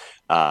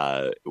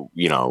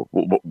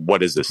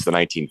 What is this, the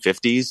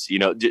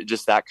 1950s?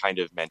 Just that kind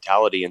of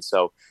mentality. And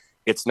so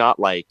it's not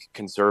like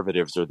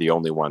conservatives are the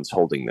only ones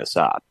holding this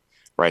up,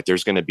 right?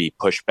 There's going to be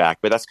pushback,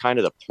 but that's kind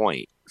of the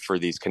point for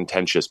these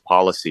contentious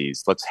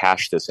policies. Let's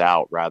hash this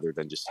out rather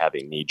than just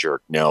having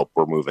knee-jerk, nope,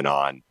 we're moving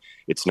on.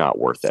 It's not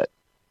worth it.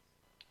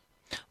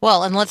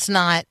 Well, and let's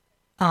not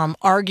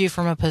argue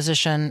from a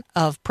position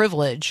of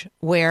privilege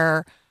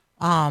where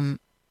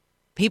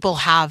people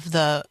have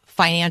the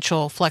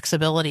financial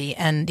flexibility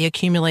and the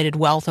accumulated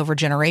wealth over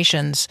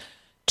generations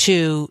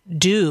to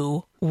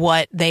do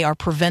what they are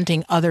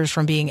preventing others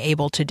from being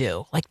able to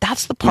do. Like,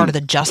 that's the part of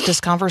the justice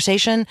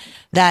conversation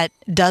that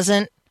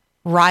doesn't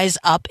rise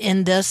up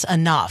in this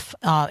enough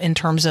in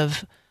terms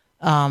of,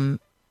 in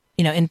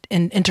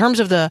terms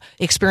of the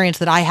experience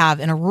that I have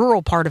in a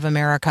rural part of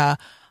America,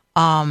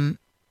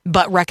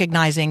 but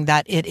recognizing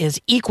that it is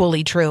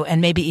equally true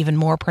and maybe even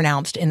more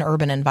pronounced in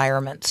urban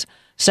environments.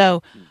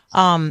 So,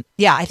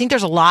 I think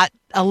there's a lot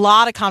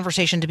of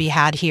conversation to be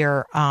had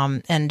here,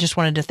 and just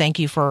wanted to thank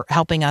you for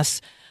helping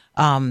us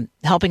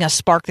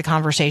spark the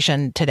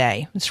conversation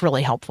today. It's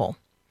really helpful.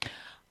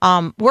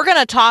 We're going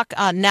to talk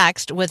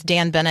next with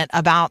Dan Bennett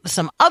about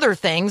some other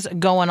things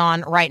going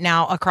on right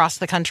now across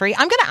the country.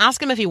 I'm going to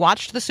ask him if he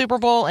watched the Super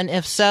Bowl, and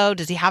if so,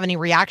 does he have any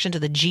reaction to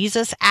the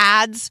Jesus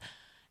ads?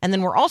 And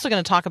then we're also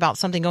going to talk about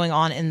something going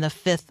on in the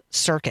Fifth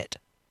Circuit.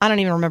 I don't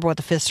even remember what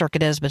the Fifth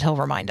Circuit is, but he'll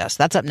remind us.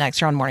 That's up next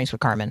here on Mornings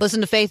with Carmen. Listen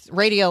to Faith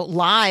Radio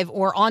live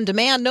or on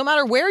demand, no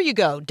matter where you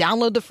go.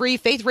 Download the free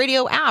Faith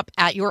Radio app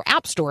at your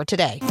app store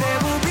today. There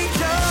will be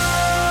joy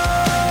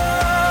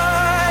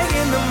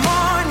in the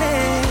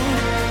morning.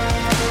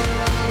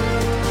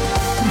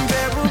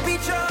 There will be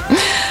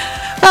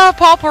joy.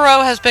 Paul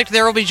Perot has picked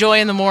There Will Be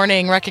Joy in the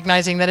Morning,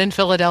 recognizing that in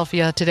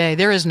Philadelphia today,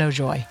 there is no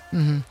joy.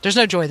 There's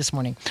no joy this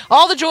morning.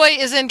 All the joy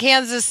is in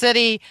Kansas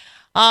City.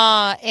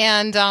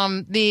 And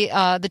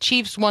the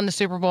Chiefs won the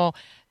Super Bowl.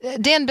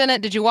 Dan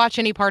Bennett, did you watch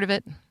any part of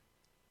it?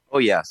 Oh,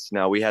 yes.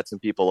 Now, we had some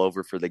people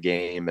over for the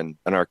game, and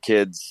our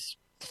kids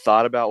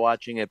thought about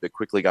watching it, but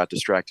quickly got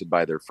distracted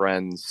by their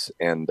friends.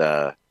 And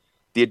the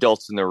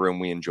adults in the room,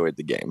 we enjoyed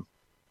the game.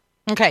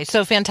 Okay,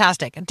 so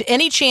fantastic.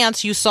 Any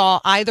chance you saw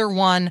either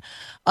one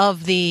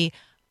of the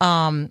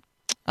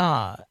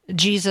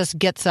Jesus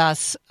Gets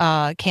Us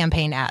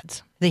campaign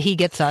ads, the He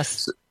Gets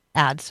Us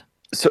ads?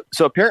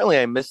 So apparently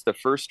I missed the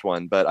first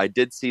one, but I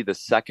did see the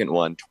second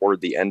one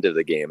toward the end of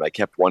the game. I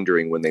kept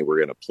wondering when they were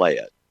going to play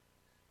it.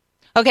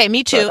 Okay,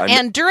 me too.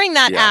 And during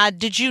that ad,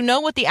 did you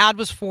know what the ad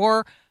was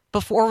for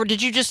before? Or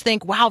did you just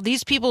think, wow,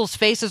 these people's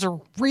faces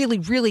are really,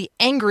 really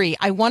angry.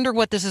 I wonder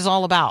what this is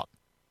all about.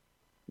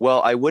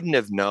 Well, I wouldn't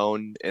have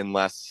known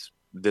unless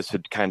this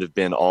had kind of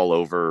been all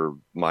over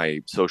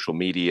my social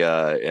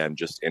media and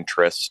just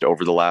interest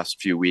over the last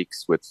few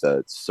weeks with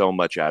so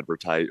much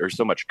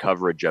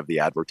coverage of the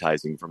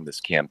advertising from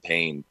this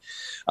campaign.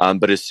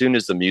 But as soon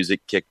as the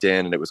music kicked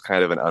in and it was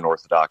kind of an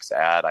unorthodox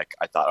ad,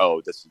 I thought,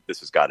 oh, this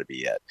has got to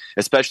be it,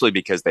 especially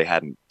because they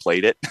hadn't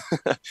played it.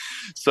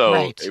 So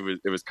right.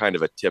 It was kind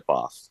of a tip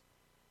off.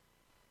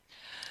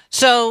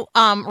 So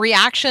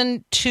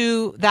reaction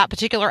to that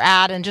particular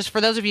ad, and just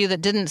for those of you that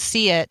didn't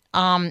see it,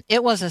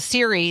 it was a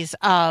series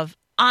of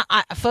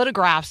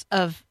photographs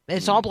of,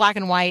 it's all black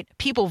and white,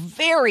 people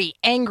very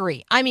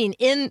angry. I mean,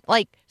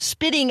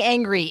 spitting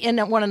angry in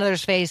one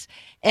another's face.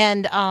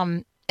 And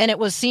it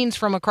was scenes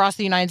from across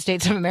the United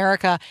States of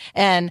America.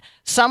 And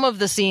some of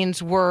the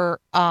scenes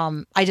were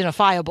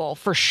identifiable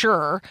for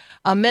sure.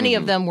 Many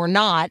of them were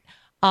not.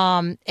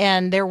 And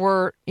there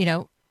were,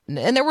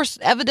 and there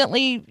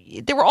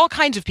were all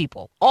kinds of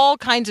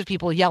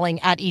people yelling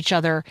at each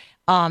other.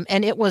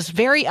 And it was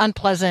very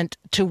unpleasant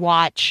to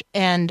watch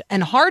and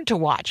hard to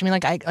watch. I mean,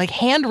 like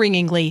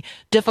hand-wringingly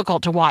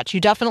difficult to watch. You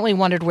definitely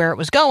wondered where it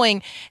was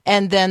going.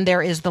 And then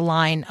there is the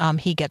line,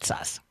 He Gets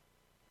Us.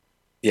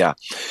 Yeah.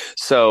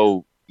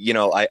 So,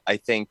 I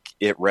think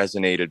it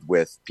resonated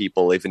with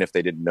people, even if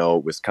they didn't know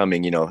it was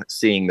coming,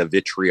 seeing the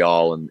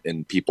vitriol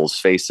in people's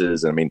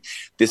faces. I mean,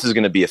 this is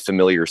going to be a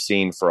familiar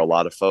scene for a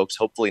lot of folks,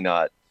 hopefully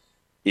not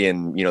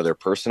in their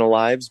personal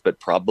lives, but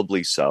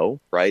probably so,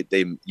 right?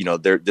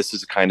 This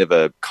is kind of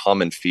a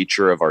common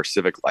feature of our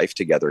civic life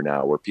together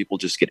now, where people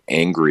just get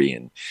angry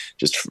and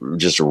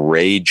just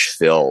rage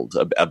filled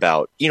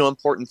about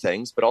important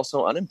things, but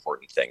also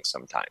unimportant things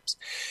sometimes.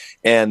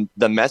 And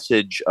the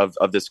message of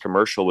this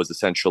commercial was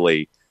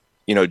essentially,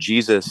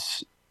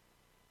 Jesus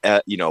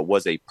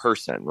was a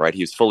person, right?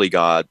 He was fully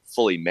God,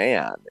 fully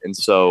man, and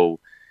so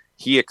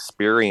he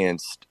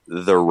experienced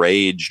the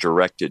rage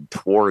directed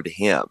toward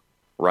him.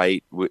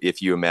 Right.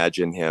 If you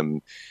imagine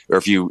him, or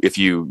if you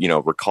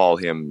recall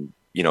him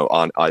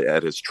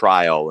at his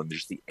trial, and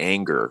just the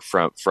anger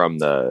from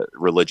the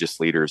religious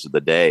leaders of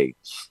the day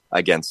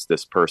against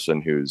this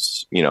person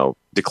who's,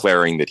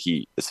 declaring that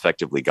he is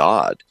effectively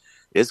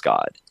is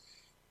God.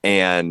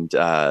 And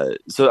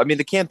so, I mean,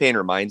 the campaign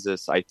reminds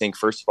us, I think,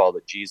 first of all,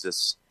 that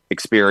Jesus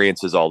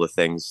experiences all the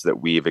things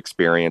that we've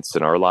experienced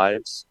in our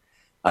lives,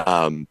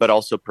 but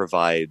also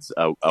provides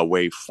a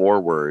way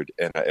forward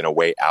and a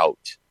way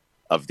out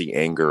of the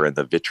anger and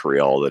the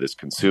vitriol that is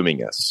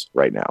consuming us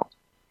right now.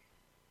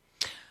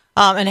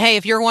 And hey,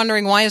 if you're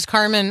wondering why is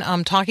Carmen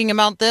talking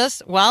about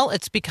this, well,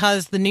 it's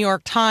because the New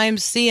York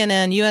Times,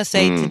 CNN,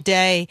 USA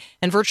Today,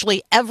 and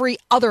virtually every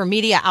other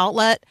media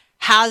outlet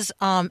has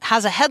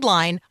a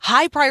headline,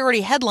 high priority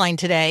headline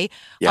today,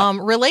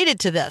 related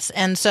to this.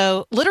 And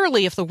so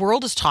literally, if the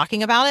world is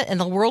talking about it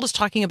and the world is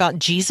talking about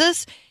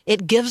Jesus,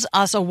 it gives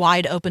us a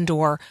wide open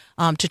door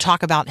to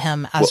talk about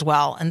him as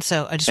well. And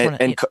so I just want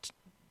to...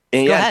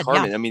 Go ahead,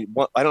 Carmen, yeah. I mean,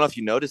 I don't know if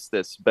you noticed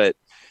this, but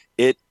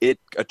it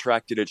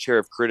attracted a share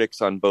of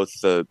critics on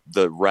both the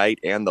right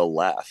and the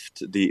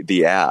left,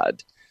 the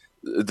ad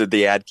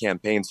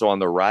campaign. So on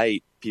the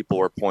right, people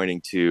were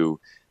pointing to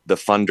the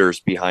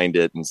funders behind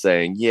it and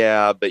saying,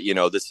 yeah, but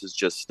this is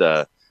just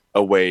a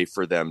way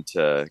for them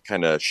to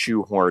kind of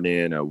shoehorn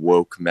in a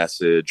woke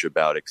message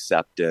about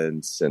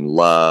acceptance and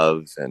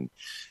love. And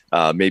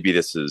maybe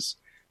this is,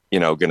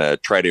 going to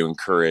try to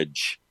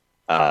encourage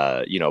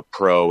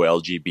pro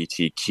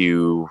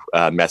LGBTQ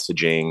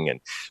messaging.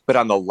 But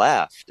on the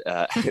left,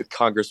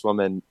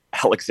 Congresswoman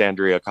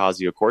Alexandria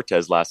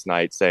Ocasio-Cortez last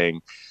night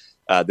saying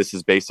this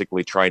is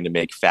basically trying to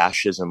make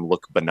fascism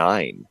look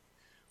benign,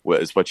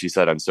 was what she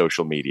said on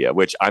social media,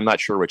 which I'm not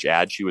sure which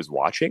ad she was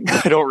watching.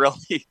 I don't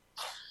really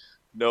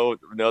know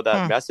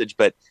that message,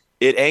 but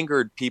it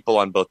angered people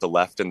on both the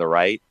left and the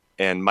right.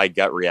 And my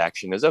gut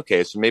reaction is,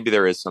 okay, so maybe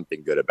there is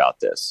something good about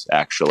this,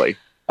 actually.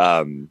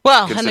 And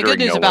the good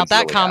news about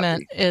that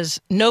comment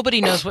is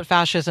nobody knows what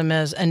fascism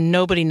is, and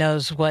nobody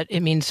knows what it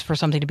means for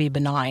something to be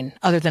benign,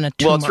 other than a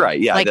tumor. Well, that's right.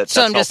 Yeah. That's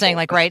I'm helpful. just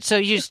saying, right. So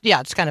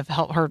it's kind of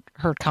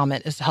her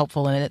comment is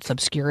helpful in its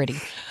obscurity.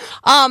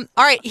 All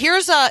right.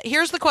 Here's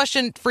the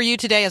question for you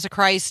today as a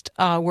Christ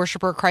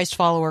worshiper, Christ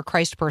follower,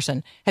 Christ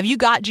person. Have you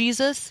got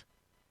Jesus?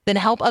 Then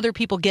help other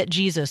people get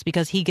Jesus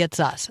because he gets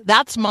us.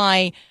 That's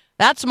my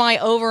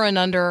over and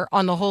under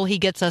on the whole He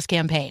Gets Us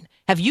campaign.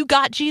 Have you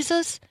got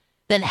Jesus?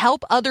 Then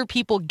help other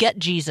people get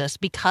Jesus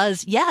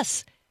because,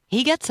 yes,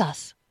 he gets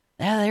us.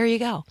 There you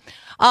go.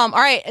 All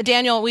right,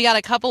 Daniel, we got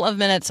a couple of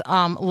minutes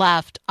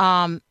left.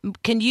 Can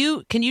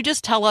you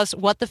just tell us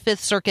what the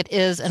Fifth Circuit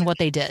is and what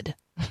they did?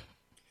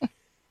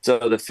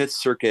 So the Fifth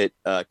Circuit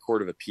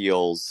Court of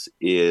Appeals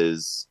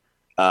is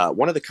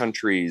one of the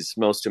country's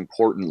most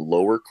important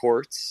lower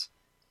courts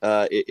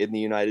in the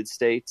United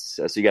States.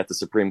 So you got the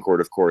Supreme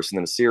Court, of course, and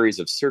then a series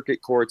of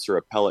circuit courts or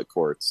appellate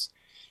courts.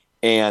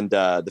 And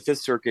the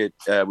Fifth Circuit,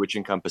 which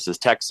encompasses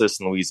Texas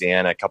and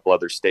Louisiana, a couple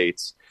other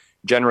states,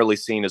 generally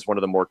seen as one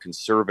of the more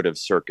conservative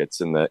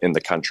circuits in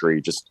the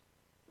country, just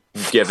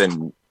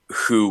given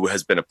who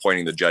has been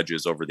appointing the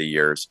judges over the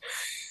years.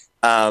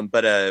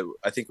 But I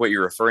think what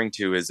you're referring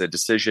to is a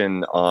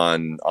decision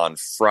on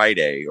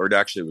Friday, or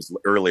actually it was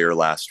earlier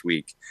last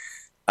week,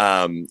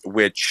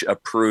 which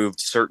approved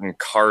certain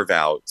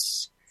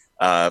carve-outs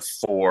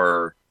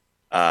for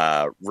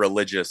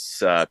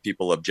religious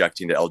people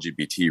objecting to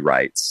LGBT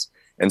rights.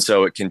 And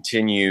so it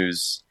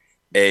continues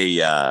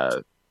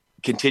a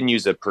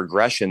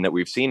progression that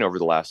we've seen over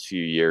the last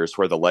few years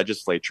where the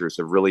legislatures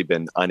have really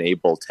been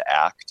unable to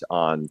act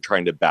on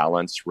trying to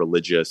balance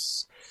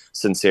religious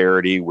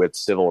sincerity with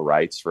civil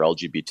rights for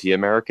LGBT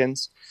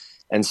Americans.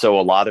 And so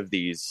a lot of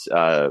these,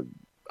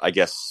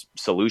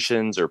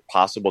 solutions or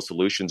possible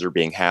solutions are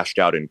being hashed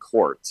out in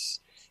courts.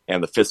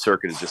 And the Fifth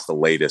Circuit is just the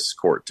latest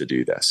court to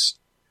do this.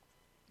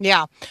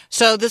 Yeah.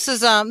 So this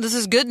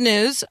is good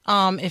news.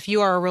 If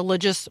you are a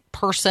religious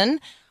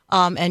person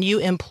and you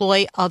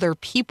employ other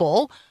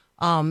people,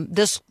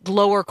 this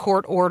lower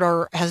court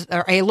order has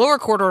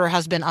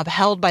been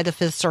upheld by the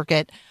Fifth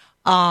Circuit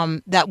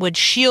that would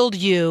shield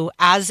you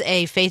as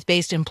a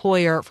faith-based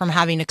employer from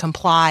having to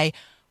comply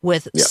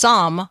with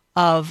some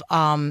of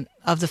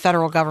the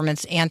federal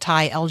government's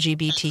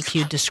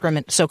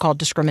anti-LGBTQ so-called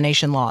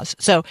discrimination laws.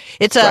 So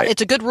it's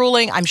a good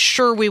ruling. I'm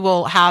sure we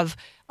will have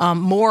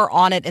more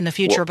on it in the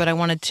future, but I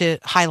wanted to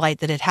highlight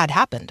that it had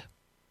happened.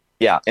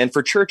 Yeah, and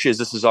for churches,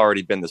 this has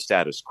already been the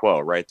status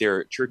quo, right?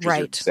 Churches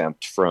are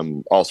exempt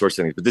from all sorts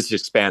of things, but this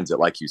expands it,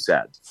 like you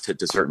said,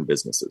 to certain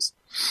businesses.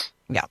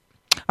 Yeah.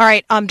 All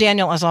right,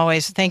 Daniel, as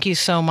always, thank you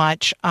so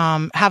much.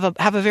 Have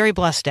a very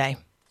blessed day.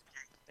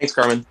 Thanks,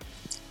 Carmen.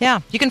 Yeah,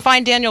 you can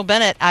find Daniel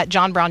Bennett at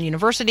John Brown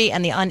University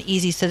and the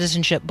Uneasy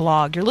Citizenship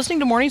blog. You're listening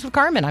to Mornings with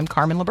Carmen. I'm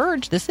Carmen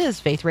LaBerge. This is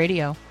Faith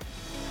Radio.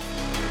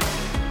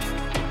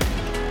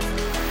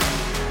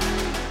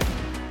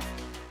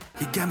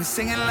 You got me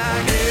singing like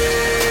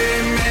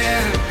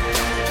amen,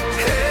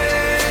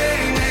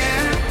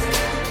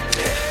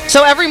 amen.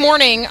 So every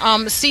morning,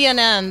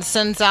 CNN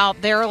sends out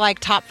their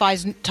top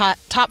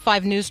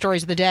five news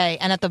stories of the day,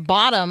 and at the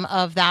bottom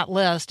of that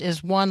list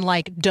is one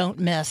like "Don't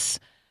miss"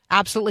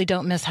 absolutely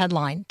don't miss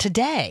headline.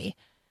 Today,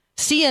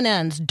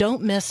 CNN's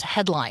don't miss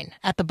headline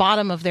at the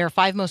bottom of their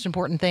 5 most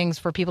important things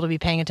for people to be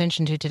paying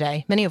attention to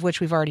today, many of which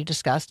we've already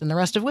discussed and the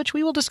rest of which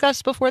we will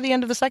discuss before the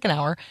end of the second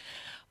hour.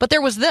 But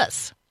there was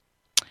this.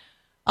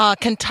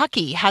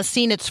 Kentucky has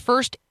seen its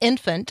first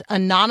infant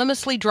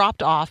anonymously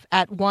dropped off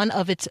at one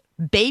of its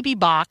baby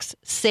box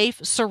safe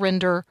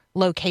surrender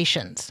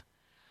locations.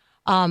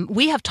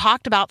 We have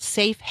talked about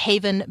safe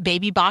haven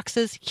baby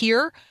boxes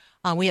here.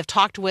 We have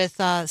talked with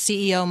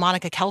CEO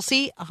Monica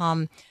Kelsey,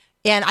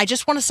 and I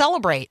just want to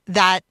celebrate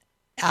that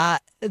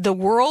the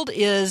world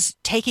is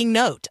taking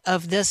note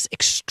of this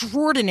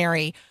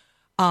extraordinary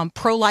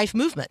pro-life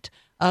movement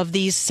of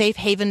these safe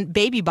haven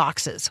baby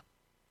boxes.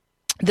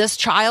 This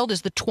child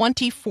is the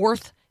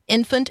 24th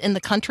infant in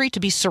the country to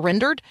be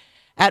surrendered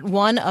at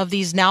one of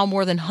these now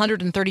more than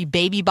 130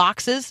 baby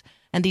boxes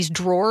and these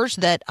drawers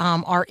that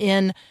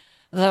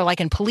they're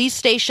like in police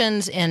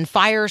stations, in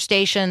fire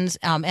stations,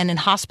 and in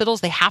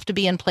hospitals. They have to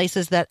be in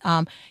places that,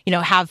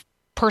 have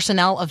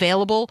personnel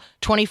available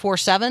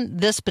 24/7.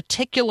 This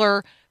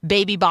particular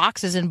baby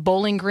box is in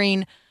Bowling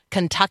Green,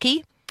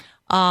 Kentucky.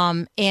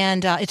 And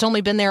it's only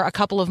been there a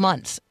couple of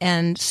months.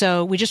 And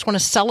so we just want to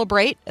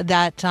celebrate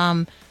that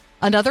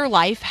another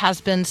life has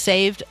been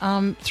saved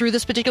through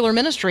this particular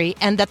ministry,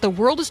 and that the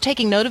world is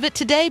taking note of it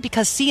today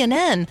because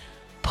CNN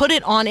put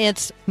it on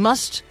its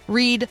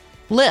must-read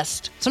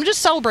list. So I'm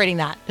just celebrating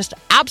that. Just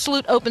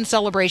absolute open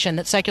celebration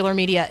that secular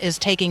media is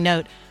taking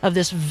note of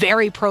this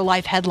very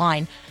pro-life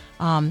headline.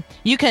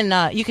 You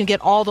can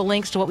get all the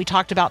links to what we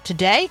talked about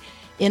today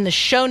in the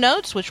show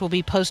notes, which will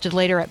be posted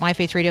later at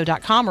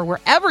myfaithradio.com or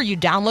wherever you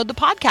download the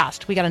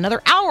podcast. We got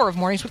another hour of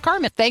Mornings with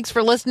Carmen. Thanks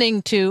for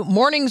listening to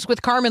Mornings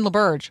with Carmen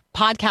LaBerge.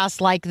 Podcasts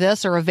like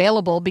this are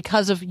available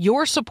because of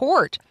your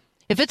support.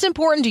 If it's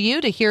important to you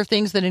to hear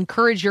things that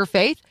encourage your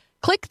faith,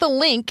 click the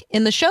link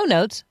in the show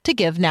notes to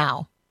give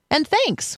now. And thanks.